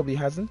has, probably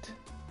hasn't.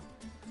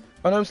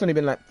 Oh no, it's only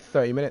been like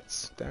 30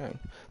 minutes. Dang.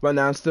 Right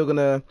now, I'm still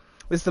gonna...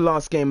 This is the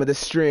last game of the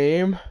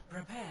stream.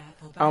 Prepare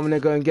for I'm battle. gonna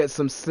go and get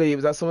some sleep.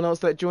 Is that someone else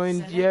that joined?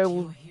 Select Yeah, your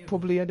well, hero.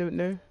 probably, I don't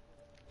know.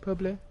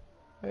 Probably.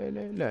 I don't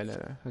know.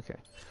 No. Okay.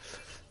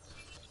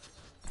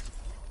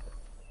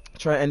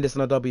 Try and end this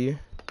on a W.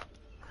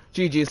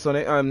 GG's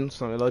Sonic.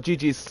 Sonic Lord.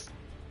 GG's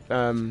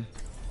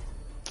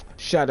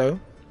Shadow.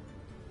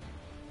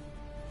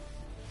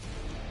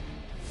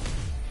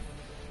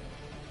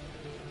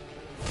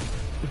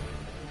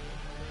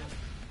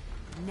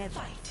 Never.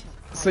 Fight.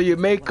 So you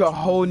make a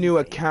whole new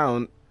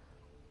account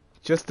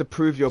just to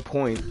prove your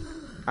point.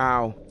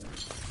 Ow.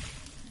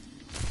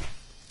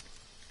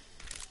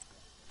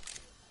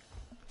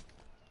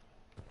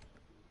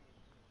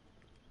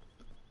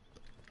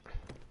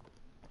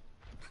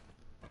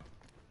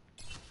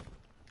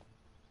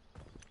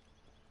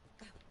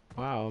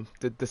 Wow,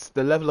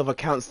 the level of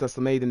accounts that's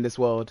made in this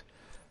world.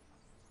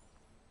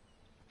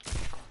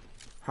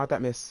 How'd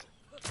that miss?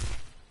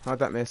 How'd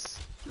that miss?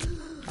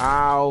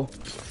 Ow!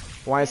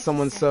 Why is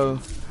someone so...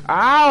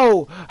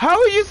 Ow! How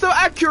are you so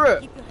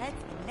accurate? Keep your head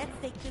and let's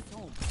take this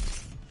home.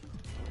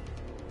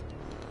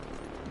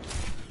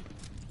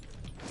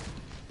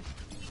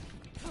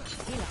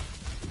 Heal up.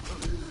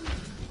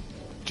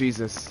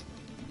 Jesus.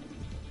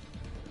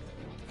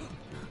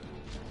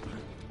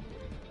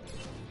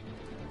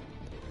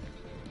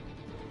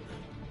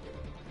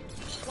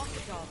 Walk the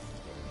dog.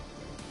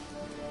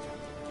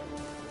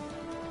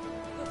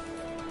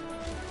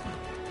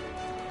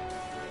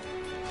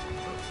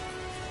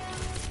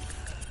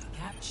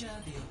 Capture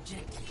the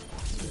objective.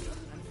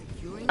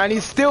 And he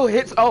still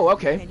hits... Oh,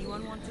 okay.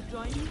 Anyone want to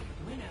join me?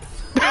 Winner.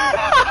 This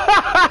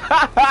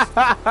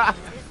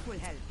will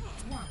help.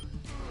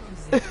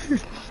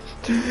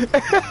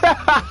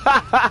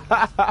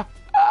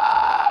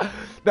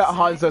 That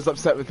Hanzo's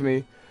upset with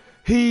me.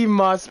 He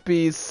must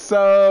be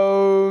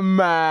so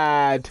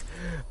mad.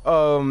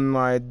 Oh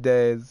my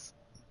days.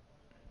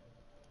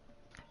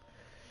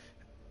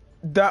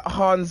 That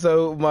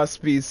Hanzo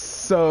must be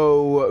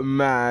so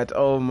mad.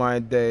 Oh my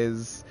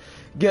days.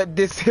 Get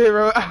this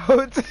hero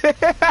out.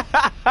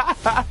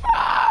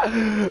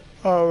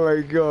 Oh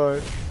my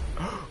god.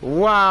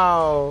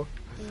 Wow.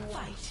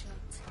 Fight.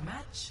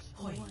 Match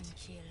point.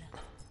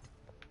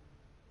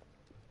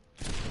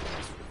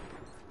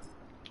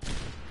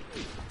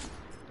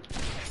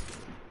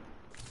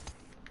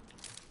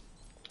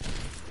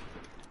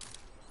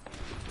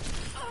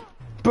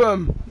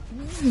 Boom.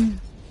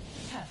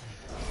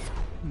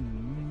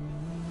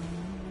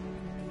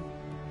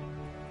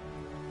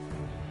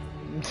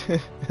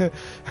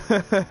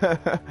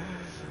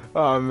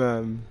 Oh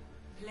man.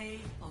 Play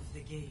of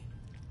the game.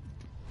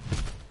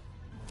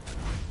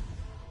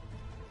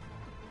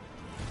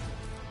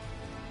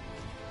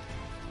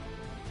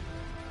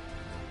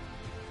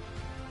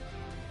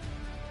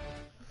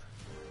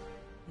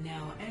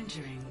 Now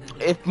entering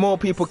the If more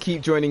people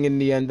keep joining in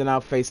the end, then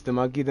I'll face them.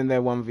 I'll give them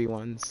their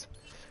 1v1s.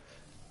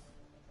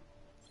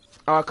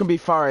 Oh, I can be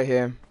Farah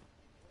here.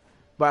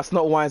 But that's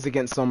not wise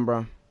against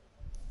Sombra.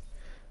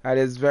 That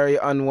is very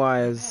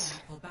unwise.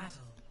 for battle.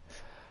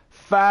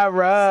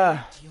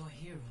 Farah! Select your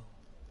hero.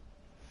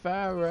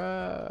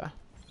 Farah!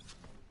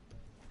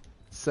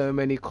 So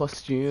many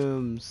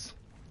costumes.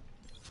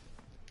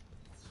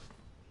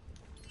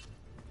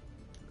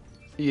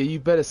 Yeah, you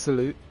better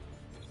salute.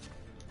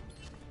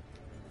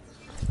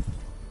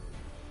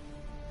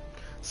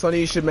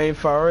 Sonny, you should main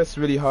Farah. It's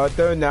really hard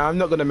though. Nah, I'm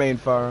not gonna main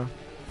Farah.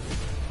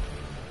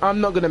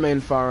 I'm not gonna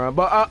main Farah.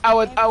 But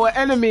our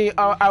enemy,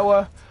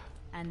 our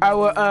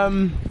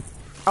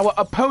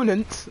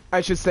opponent,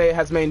 I should say,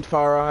 has main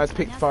Farah. Has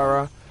picked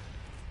Farah.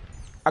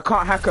 I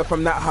can't hack her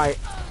from that height.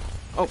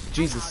 Oh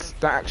Jesus,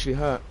 that actually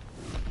hurt.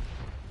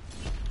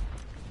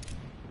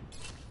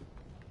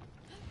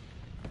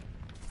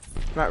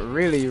 That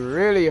really,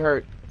 really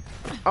hurt.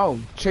 Oh,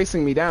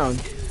 chasing me down.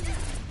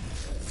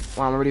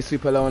 Wow, I'm already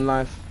super low in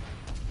life.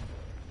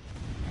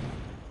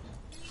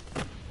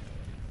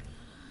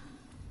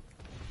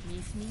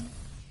 Miss me?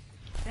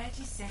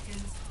 30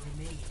 seconds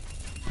remaining.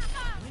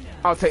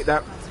 I'll take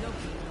that.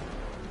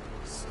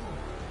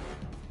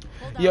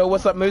 Yo,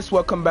 what's up, Moose?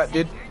 Welcome back,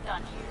 dude.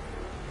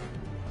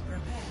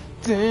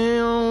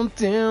 Down,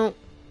 down.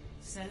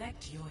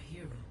 Select your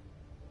hero.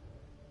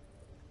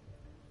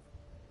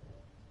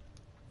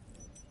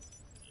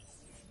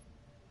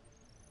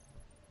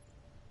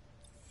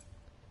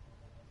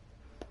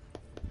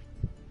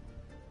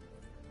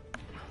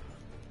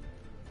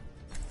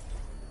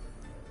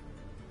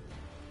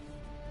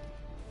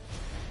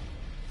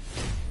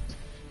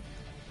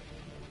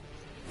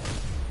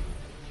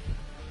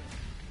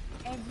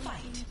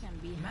 Everything can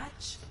be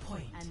Match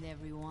point. and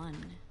everyone.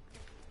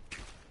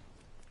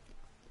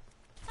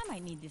 I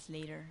might need this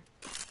later.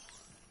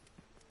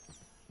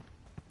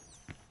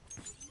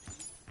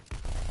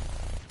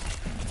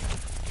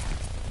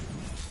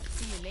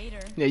 See you later.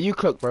 Yeah, you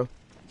cook, bro.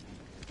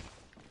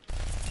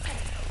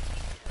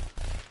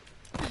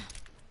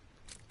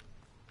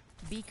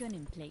 Beacon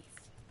in place.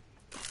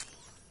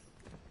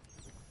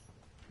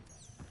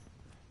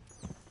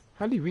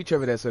 How do you reach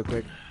over there so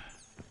quick?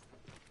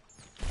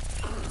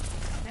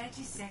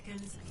 30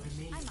 seconds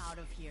remaining. I'm out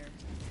of here.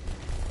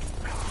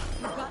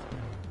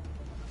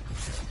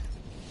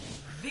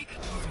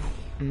 Victory.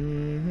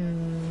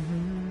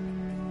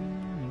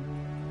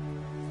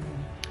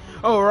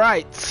 All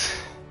right.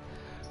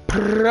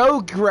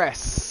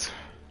 Progress.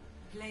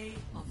 Play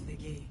of the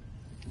game.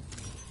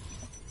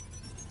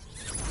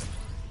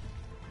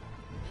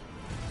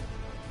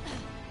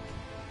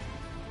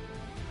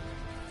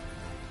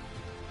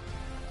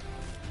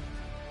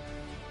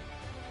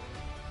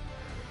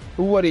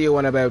 What do you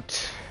want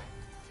about?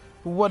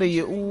 What do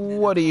you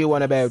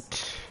want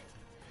about?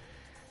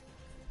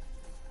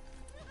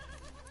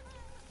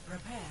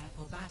 Prepare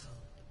for battle.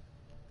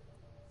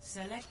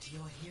 Select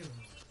your hero.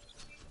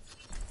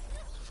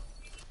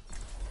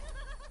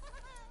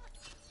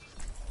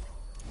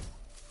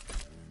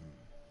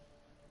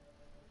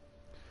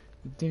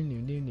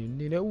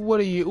 What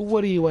do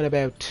you want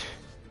about?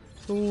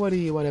 What do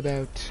you want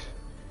about?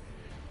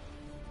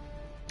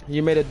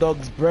 You made a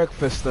dog's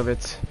breakfast of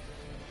it.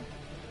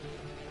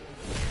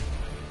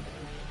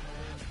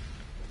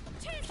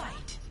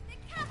 Fight. The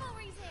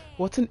cavalry's here.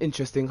 What an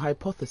interesting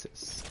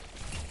hypothesis.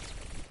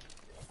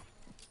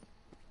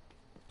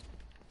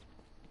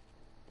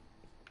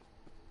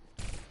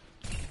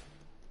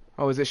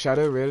 Oh, is it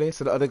Shadow, really?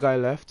 So the other guy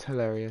left?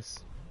 Hilarious.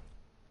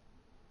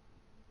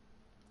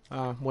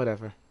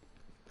 Whatever.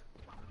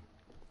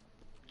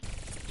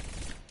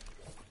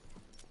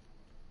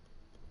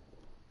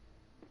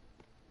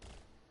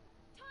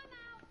 Time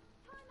out.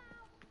 Time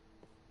out.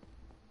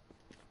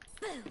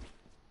 Boom.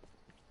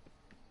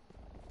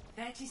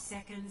 30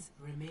 seconds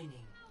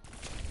remaining.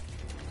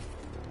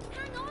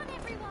 Hang on,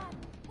 everyone.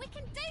 We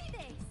can do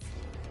this.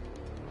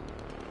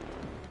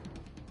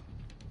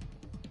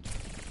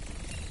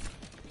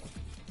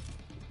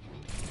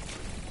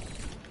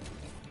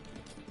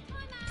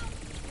 Time out.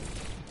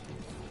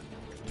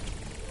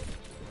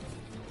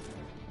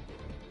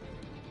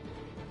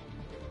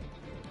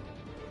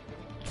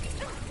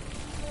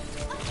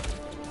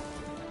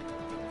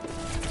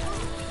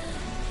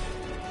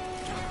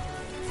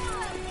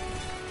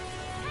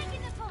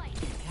 Taking the point.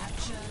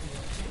 Capture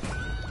the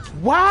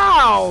objective.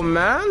 Wow,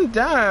 man,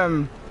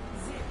 damn.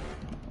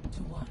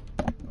 0-1.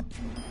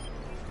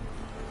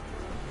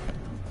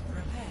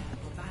 Prepare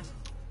for battle.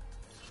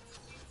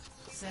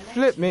 Select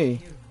Flip your me.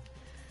 hero.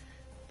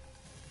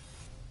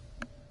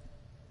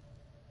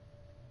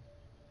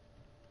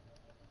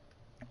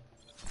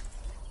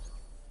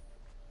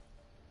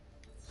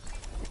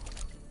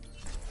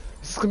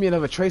 gonna be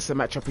another Tracer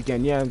matchup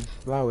again. Yeah,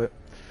 allow it.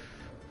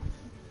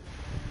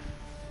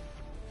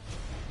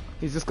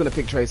 He's just gonna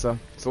pick Tracer.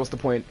 So what's the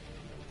point?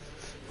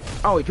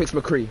 Oh, he picks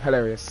McCree.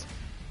 Hilarious.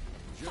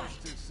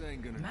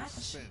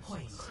 Match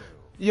point.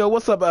 Yo,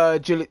 what's up,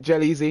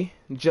 Jelzy,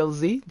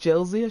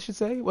 I should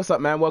say. What's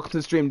up, man? Welcome to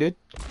the stream, dude.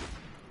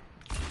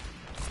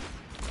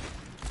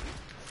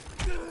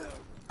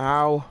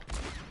 Ow.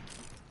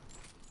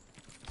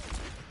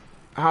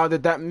 How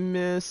did that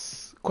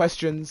miss?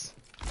 Questions.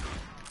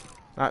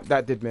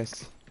 That did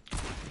miss.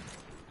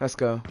 Let's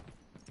go.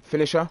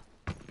 Finisher.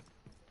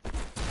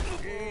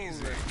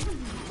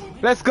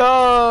 Let's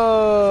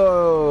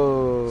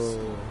go!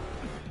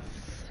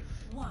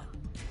 1-1.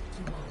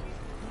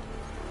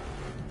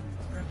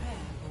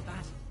 Prepare for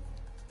battle.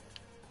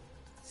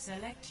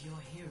 Select your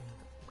hero.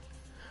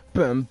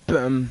 Bum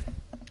bum.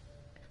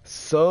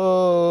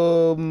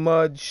 So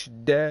much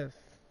death.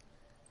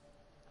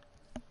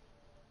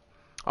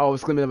 Oh,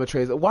 it's gonna be another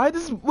Tracer. Why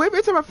does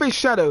every time I face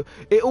Shadow,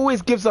 it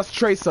always gives us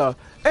Tracer?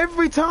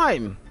 Every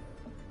time.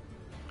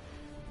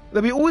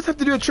 Like, we always have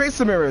to do a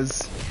Tracer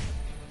mirrors.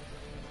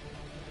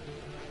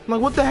 Like,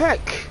 what the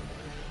heck?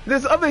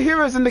 There's other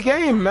heroes in the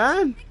game,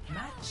 man.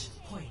 Match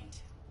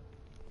point.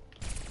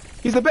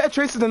 He's a better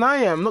Tracer than I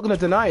am. I'm not gonna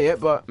deny it,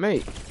 but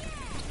mate.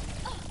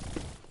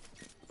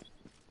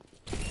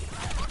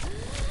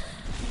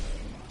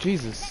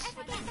 Jesus.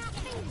 Ever get that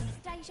feeling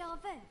of deja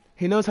vu?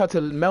 He knows how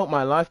to melt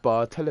my life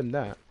bar. Tell him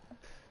that.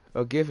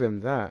 Or give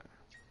him that.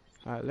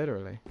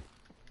 Literally.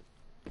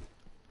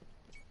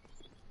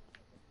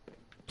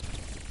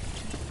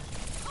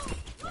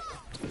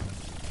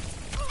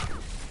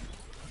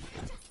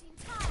 Just in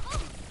time.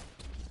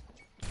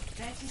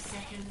 30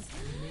 seconds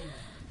remaining.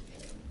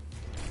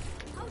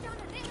 Hold on a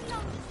little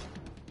longer.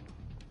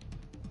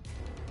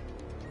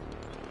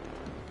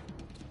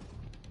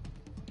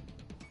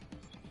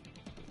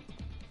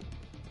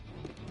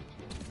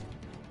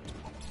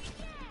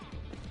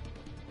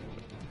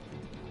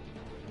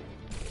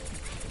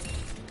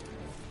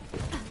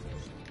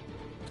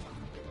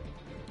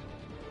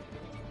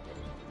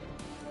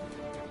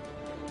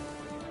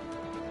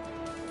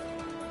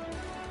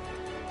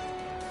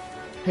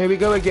 Here we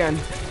go again.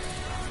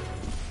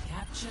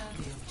 Capture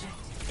the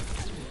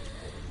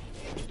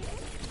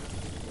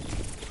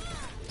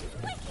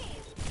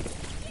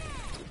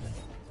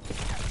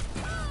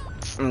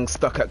objective.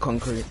 Stuck at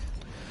concrete.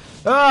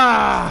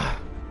 Ah!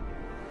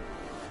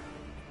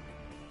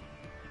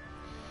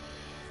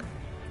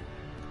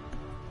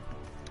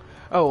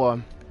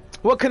 Oh,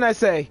 what can I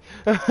say?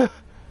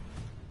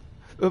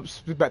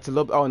 Oops, back to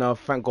lob. Oh no,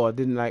 thank God,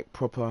 didn't like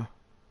proper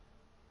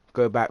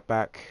go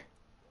back.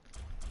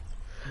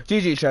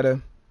 GG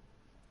Shadow.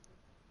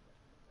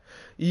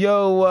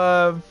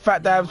 Yo,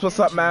 Fat Dabs, what's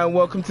up, man?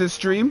 Welcome to the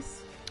stream.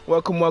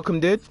 Welcome,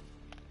 dude.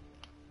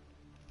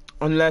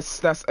 Unless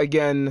that's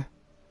again.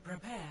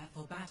 Prepare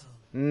for battle.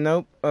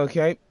 Nope.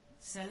 Okay.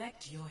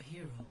 Select your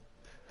hero.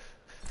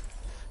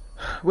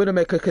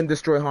 Widowmaker can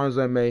destroy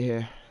Hanzo and Mei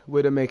here.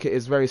 Widowmaker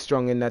is very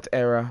strong in that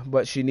era,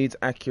 but she needs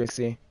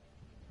accuracy.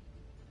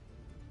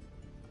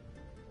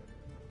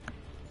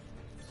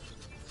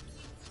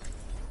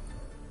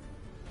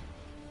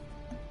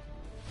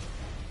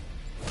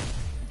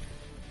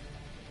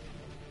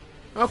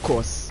 Of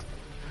course.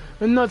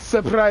 I'm not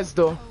surprised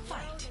though.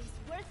 It's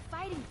worth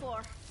fighting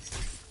for.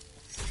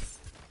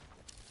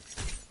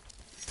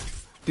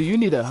 Do you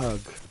need a hug?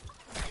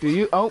 Do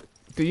you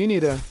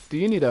need a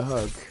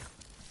hug?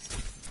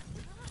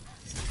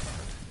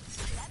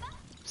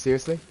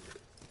 Seriously?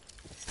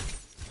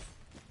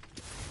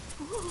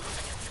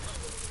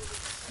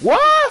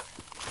 What?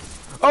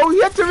 Oh,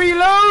 he had to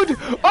reload!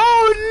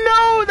 Oh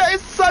no! That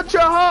is such a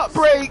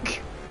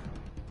heartbreak!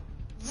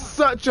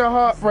 Such a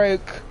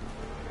heartbreak.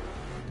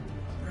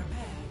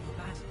 Prepare for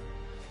battle.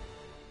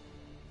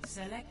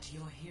 Select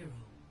your hero.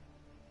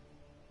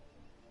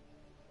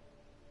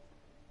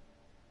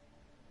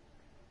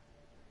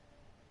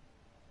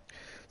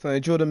 So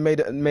Jordan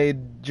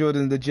made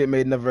Jordan legit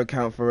made another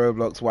account for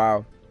Roblox.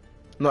 Wow.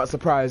 Not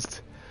surprised.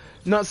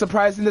 Not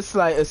surprised in the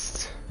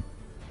slightest.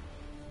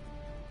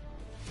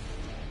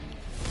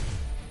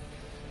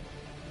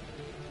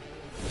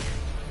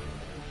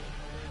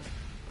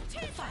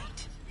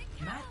 Fight.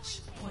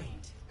 Match point.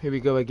 Here we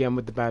go again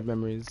with the bad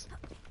memories.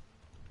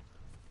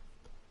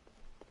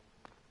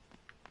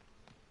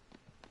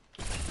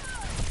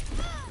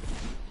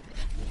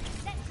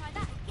 Let's try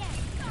that again.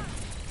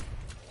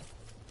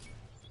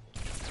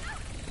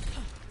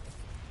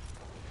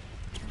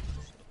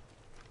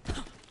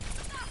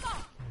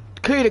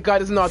 Clearly the guy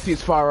doesn't know how to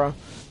use Farah.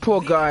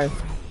 Poor guy.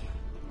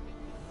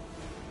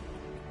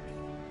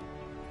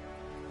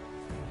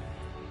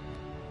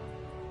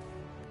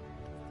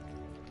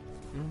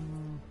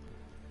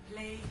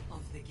 Play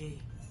of the game.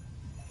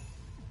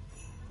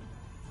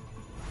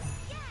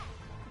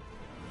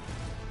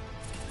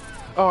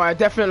 Oh, I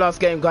definitely lost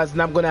game, guys,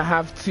 and I'm gonna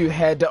have to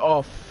head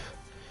off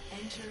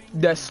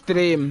the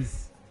stream.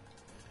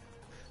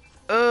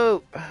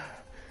 Oh,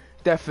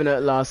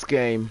 definite last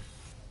game.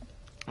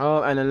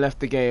 Oh, and then left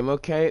the game.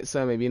 Okay,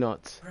 so maybe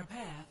not.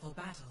 Prepare for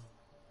battle.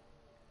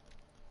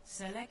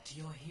 Select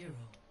your hero.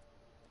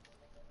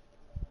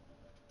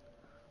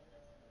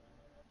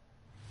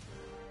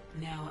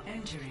 Now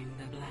entering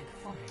the Black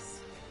Forest.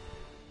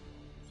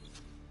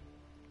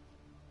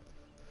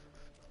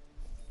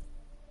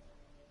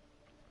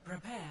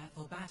 Prepare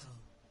for battle.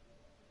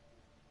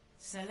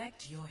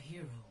 Select your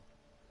hero.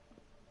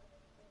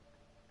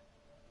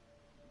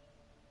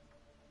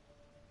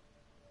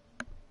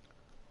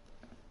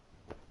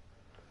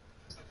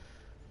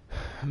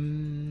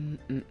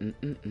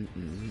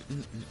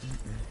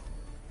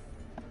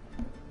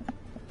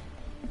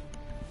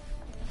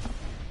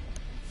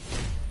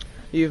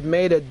 You've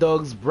made a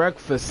dog's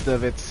breakfast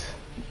of it.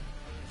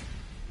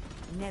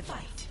 Never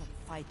stop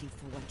fighting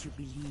for what you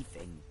believe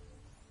in.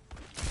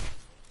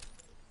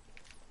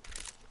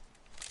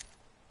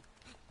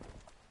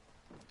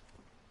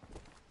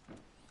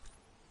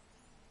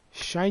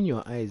 Shine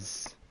your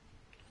eyes.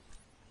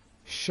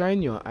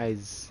 Shine your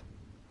eyes.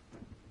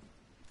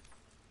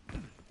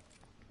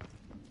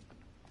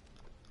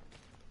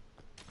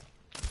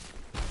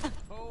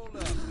 Hold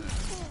up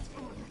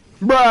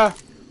now. Bruh!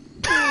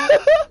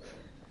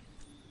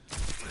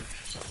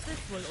 This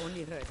will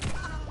only hurt.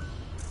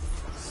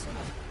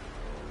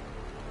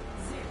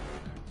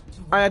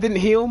 I didn't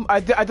heal. I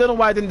don't know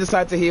why I didn't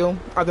decide to heal.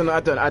 I don't know. I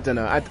don't know. I don't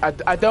know.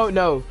 I don't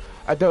know.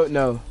 I don't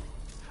know.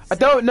 I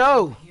don't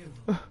know.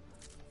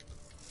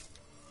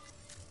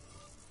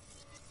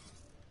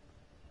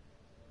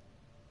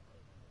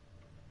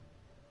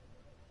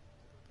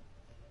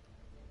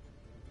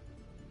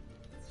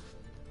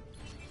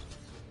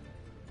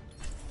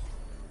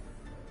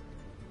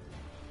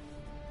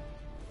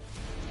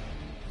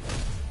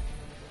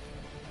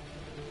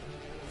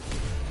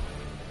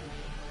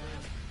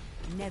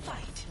 Never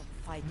stop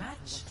fighting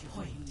Match for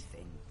what you point. believe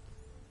in.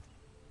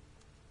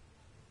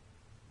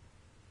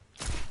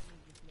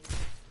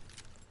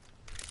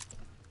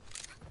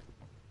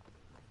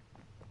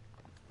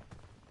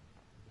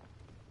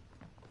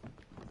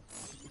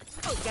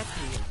 Oh, get me.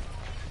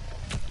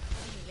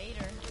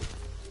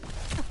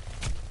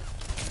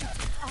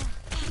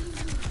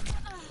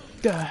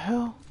 The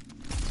hell?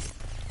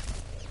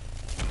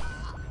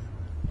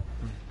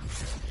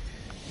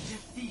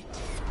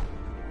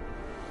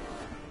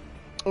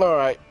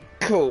 Alright,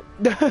 cool.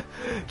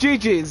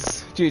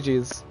 GG's.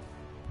 GG's.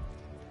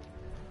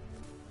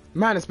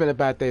 Man, it's been a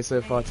bad day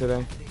so far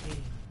today.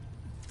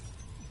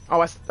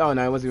 Oh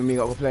no, it wasn't even me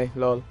got to play.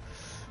 Lol.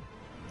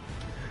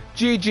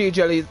 GG,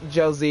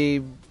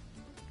 Jelzy.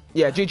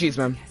 Yeah, GG's,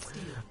 man.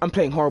 I'm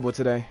playing horrible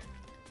today.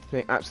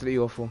 Playing absolutely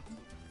awful.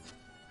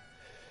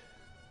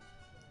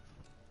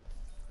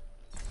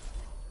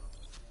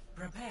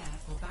 Prepare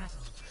for battle.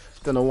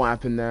 Don't know what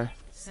happened there.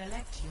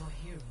 Select your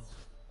hero.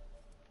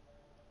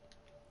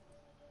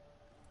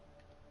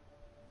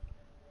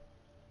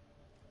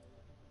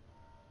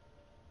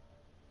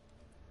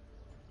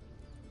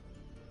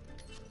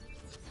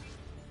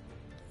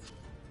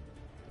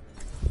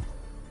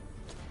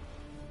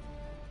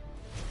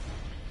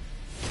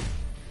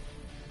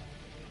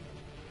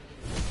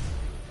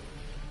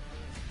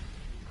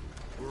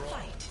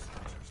 Fight.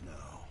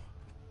 Now.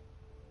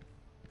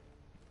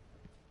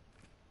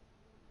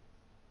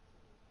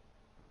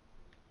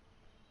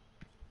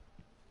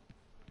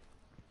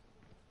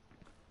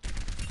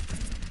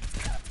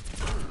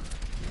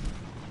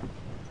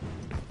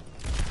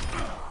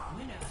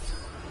 Winner.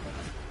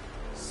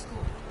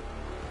 Score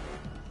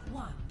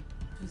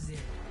 1-0.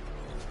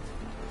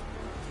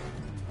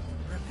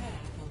 Prepare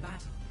for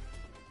battle.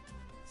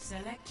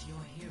 Select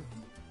your hero.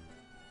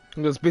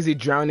 I was busy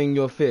drowning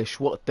your fish.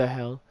 What the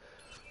hell?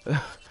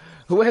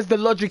 Where's the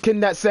logic in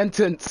that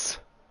sentence?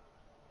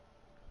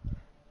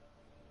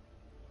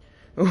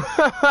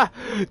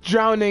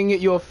 Drowning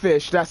your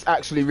fish. That's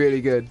actually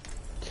really good.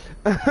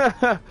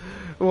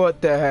 What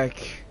the heck?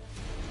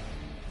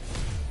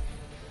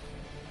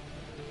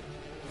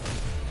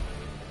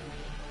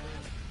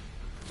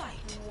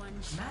 Fight.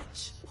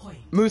 Match point.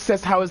 Moose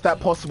says, how is that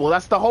possible?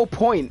 That's the whole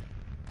point.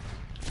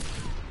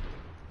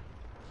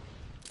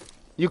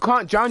 You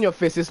can't drown your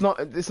fish. It's not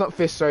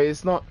fish, sorry.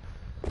 It's not...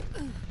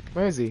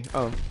 Where is he?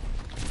 Oh.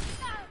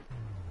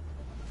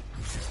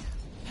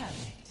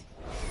 Perfect.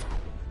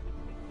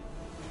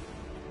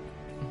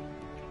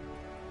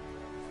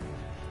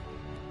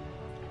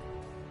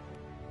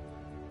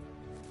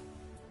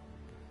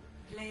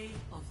 Play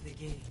of the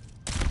game.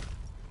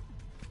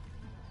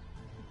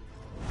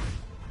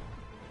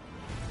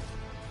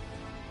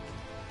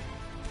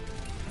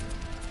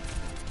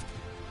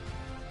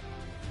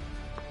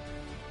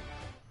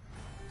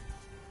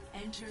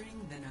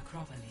 Entering the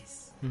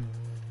necropolis.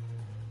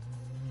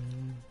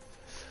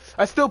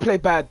 I still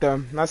played bad,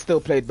 though. I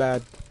still played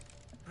bad.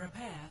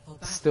 Prepare for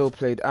battle. Still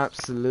played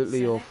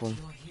absolutely Select awful.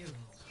 your hero.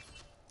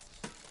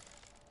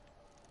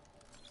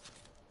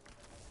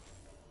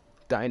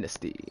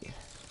 Dynasty.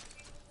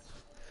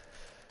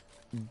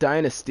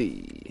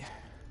 Dynasty.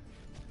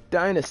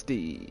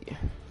 Dynasty.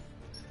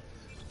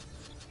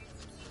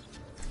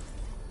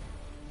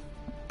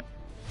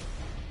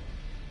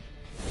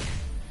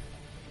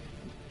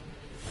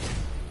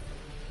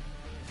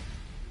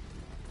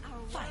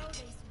 Our Fight.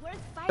 world is worth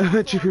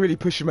fighting Chippy for. really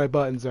pushing my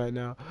buttons right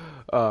now.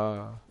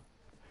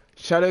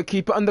 Shadow,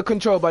 keep it under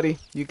control, buddy.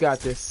 You got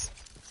this.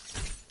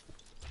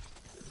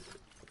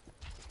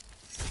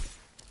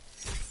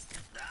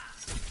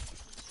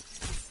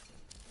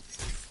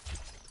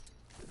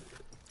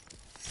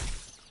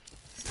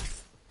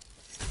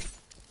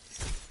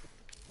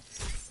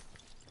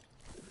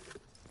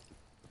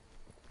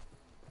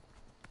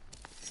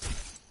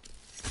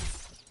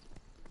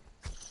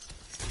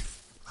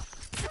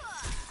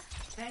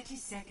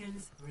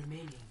 Seconds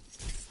remaining.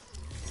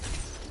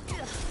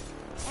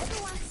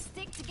 Everyone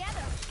stick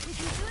together. We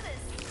can do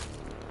this.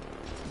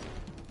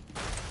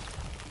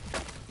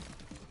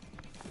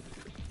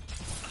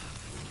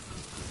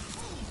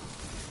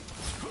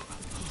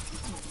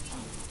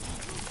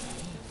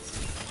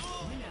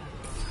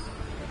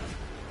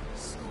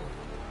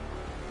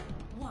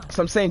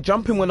 So I'm saying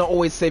jumping will not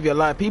always save your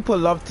life. People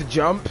love to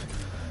jump.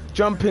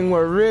 Jumping will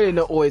really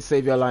not always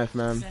save your life,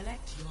 man.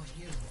 Select your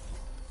hero.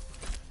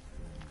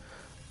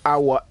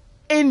 Our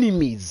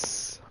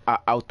enemies are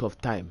out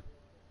of time.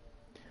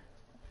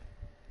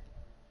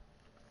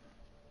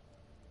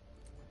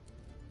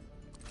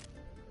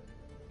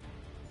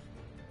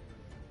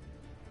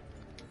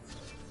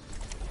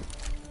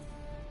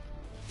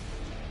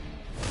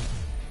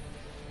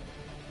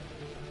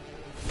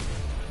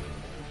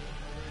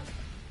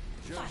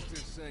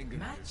 Justice saying good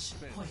Match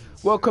point.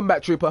 Welcome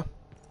back, Trooper.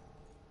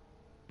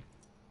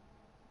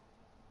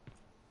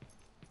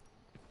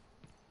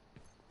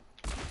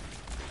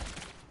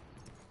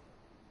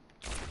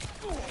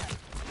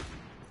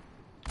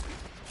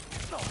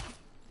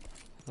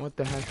 What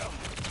the heck?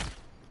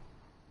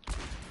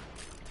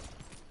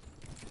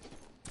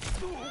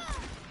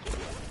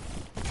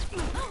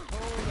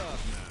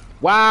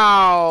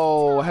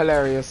 Wow,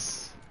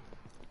 hilarious.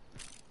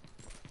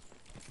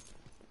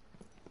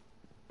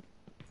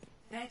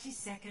 30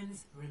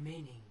 seconds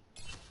remaining.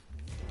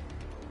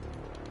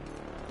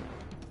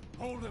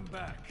 Hold him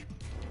back.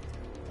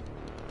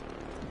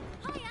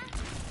 Hiya.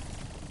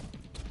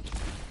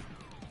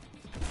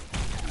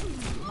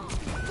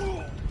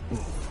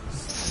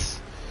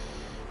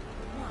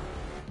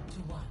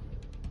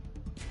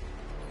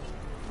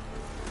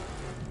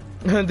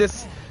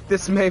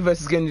 This May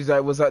versus Genji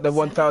was like the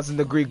 1000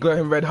 degree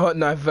glowing red hot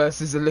knife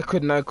versus a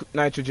liquid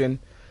nitrogen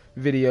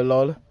video,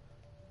 lol.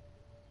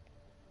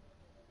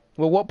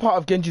 Well, what part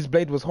of Genji's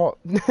blade was hot?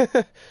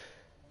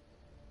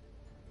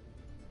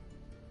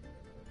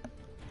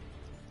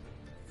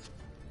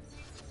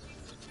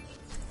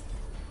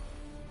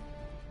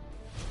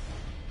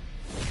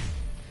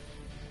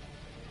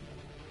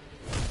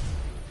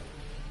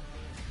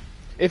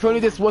 If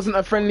only this wasn't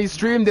a friendly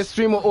stream, this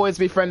stream will always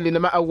be friendly no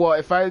matter what.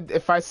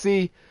 If I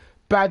see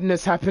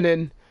badness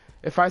happening,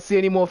 if I see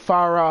any more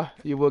Farah,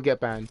 you will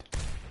get banned.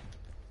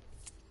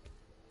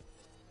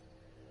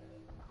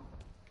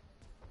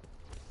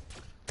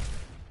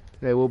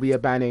 There will be a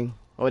banning,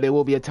 or there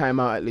will be a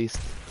timeout at least.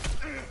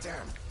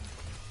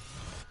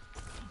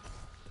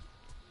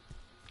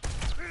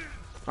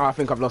 Oh, I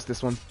think I've lost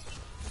this one.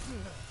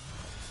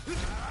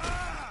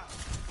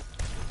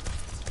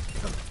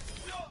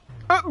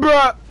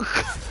 Bruh!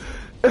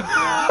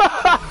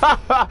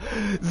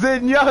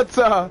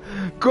 Zenyatta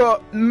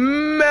got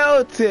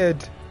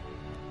melted.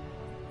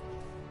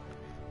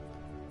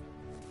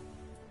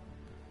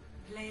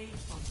 Play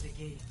of the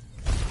game.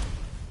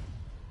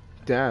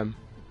 Damn.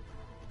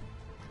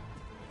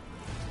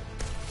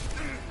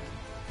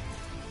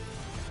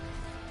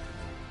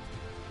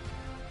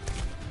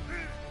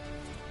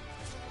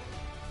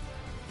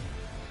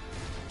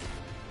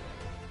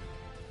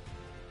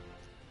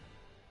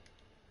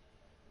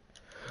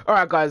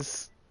 Alright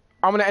guys,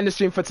 I'm gonna end the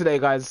stream for today,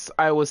 guys.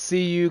 I will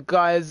see you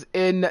guys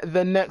in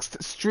the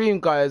next stream,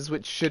 guys,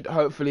 which should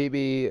hopefully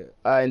be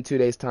in 2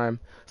 days time,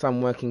 so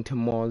I'm working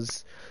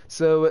tomorrow's.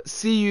 So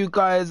see you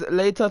guys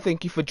later.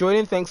 Thank you for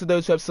joining. Thanks to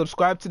those who have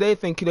subscribed today.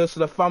 Thank you those for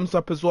the thumbs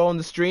up as well on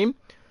the stream.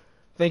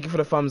 Thank you for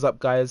the thumbs up,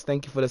 guys.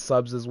 Thank you for the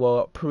subs as well.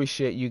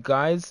 Appreciate you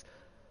guys.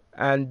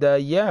 And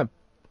yeah,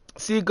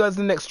 see you guys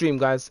in the next stream,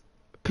 guys.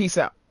 Peace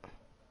out.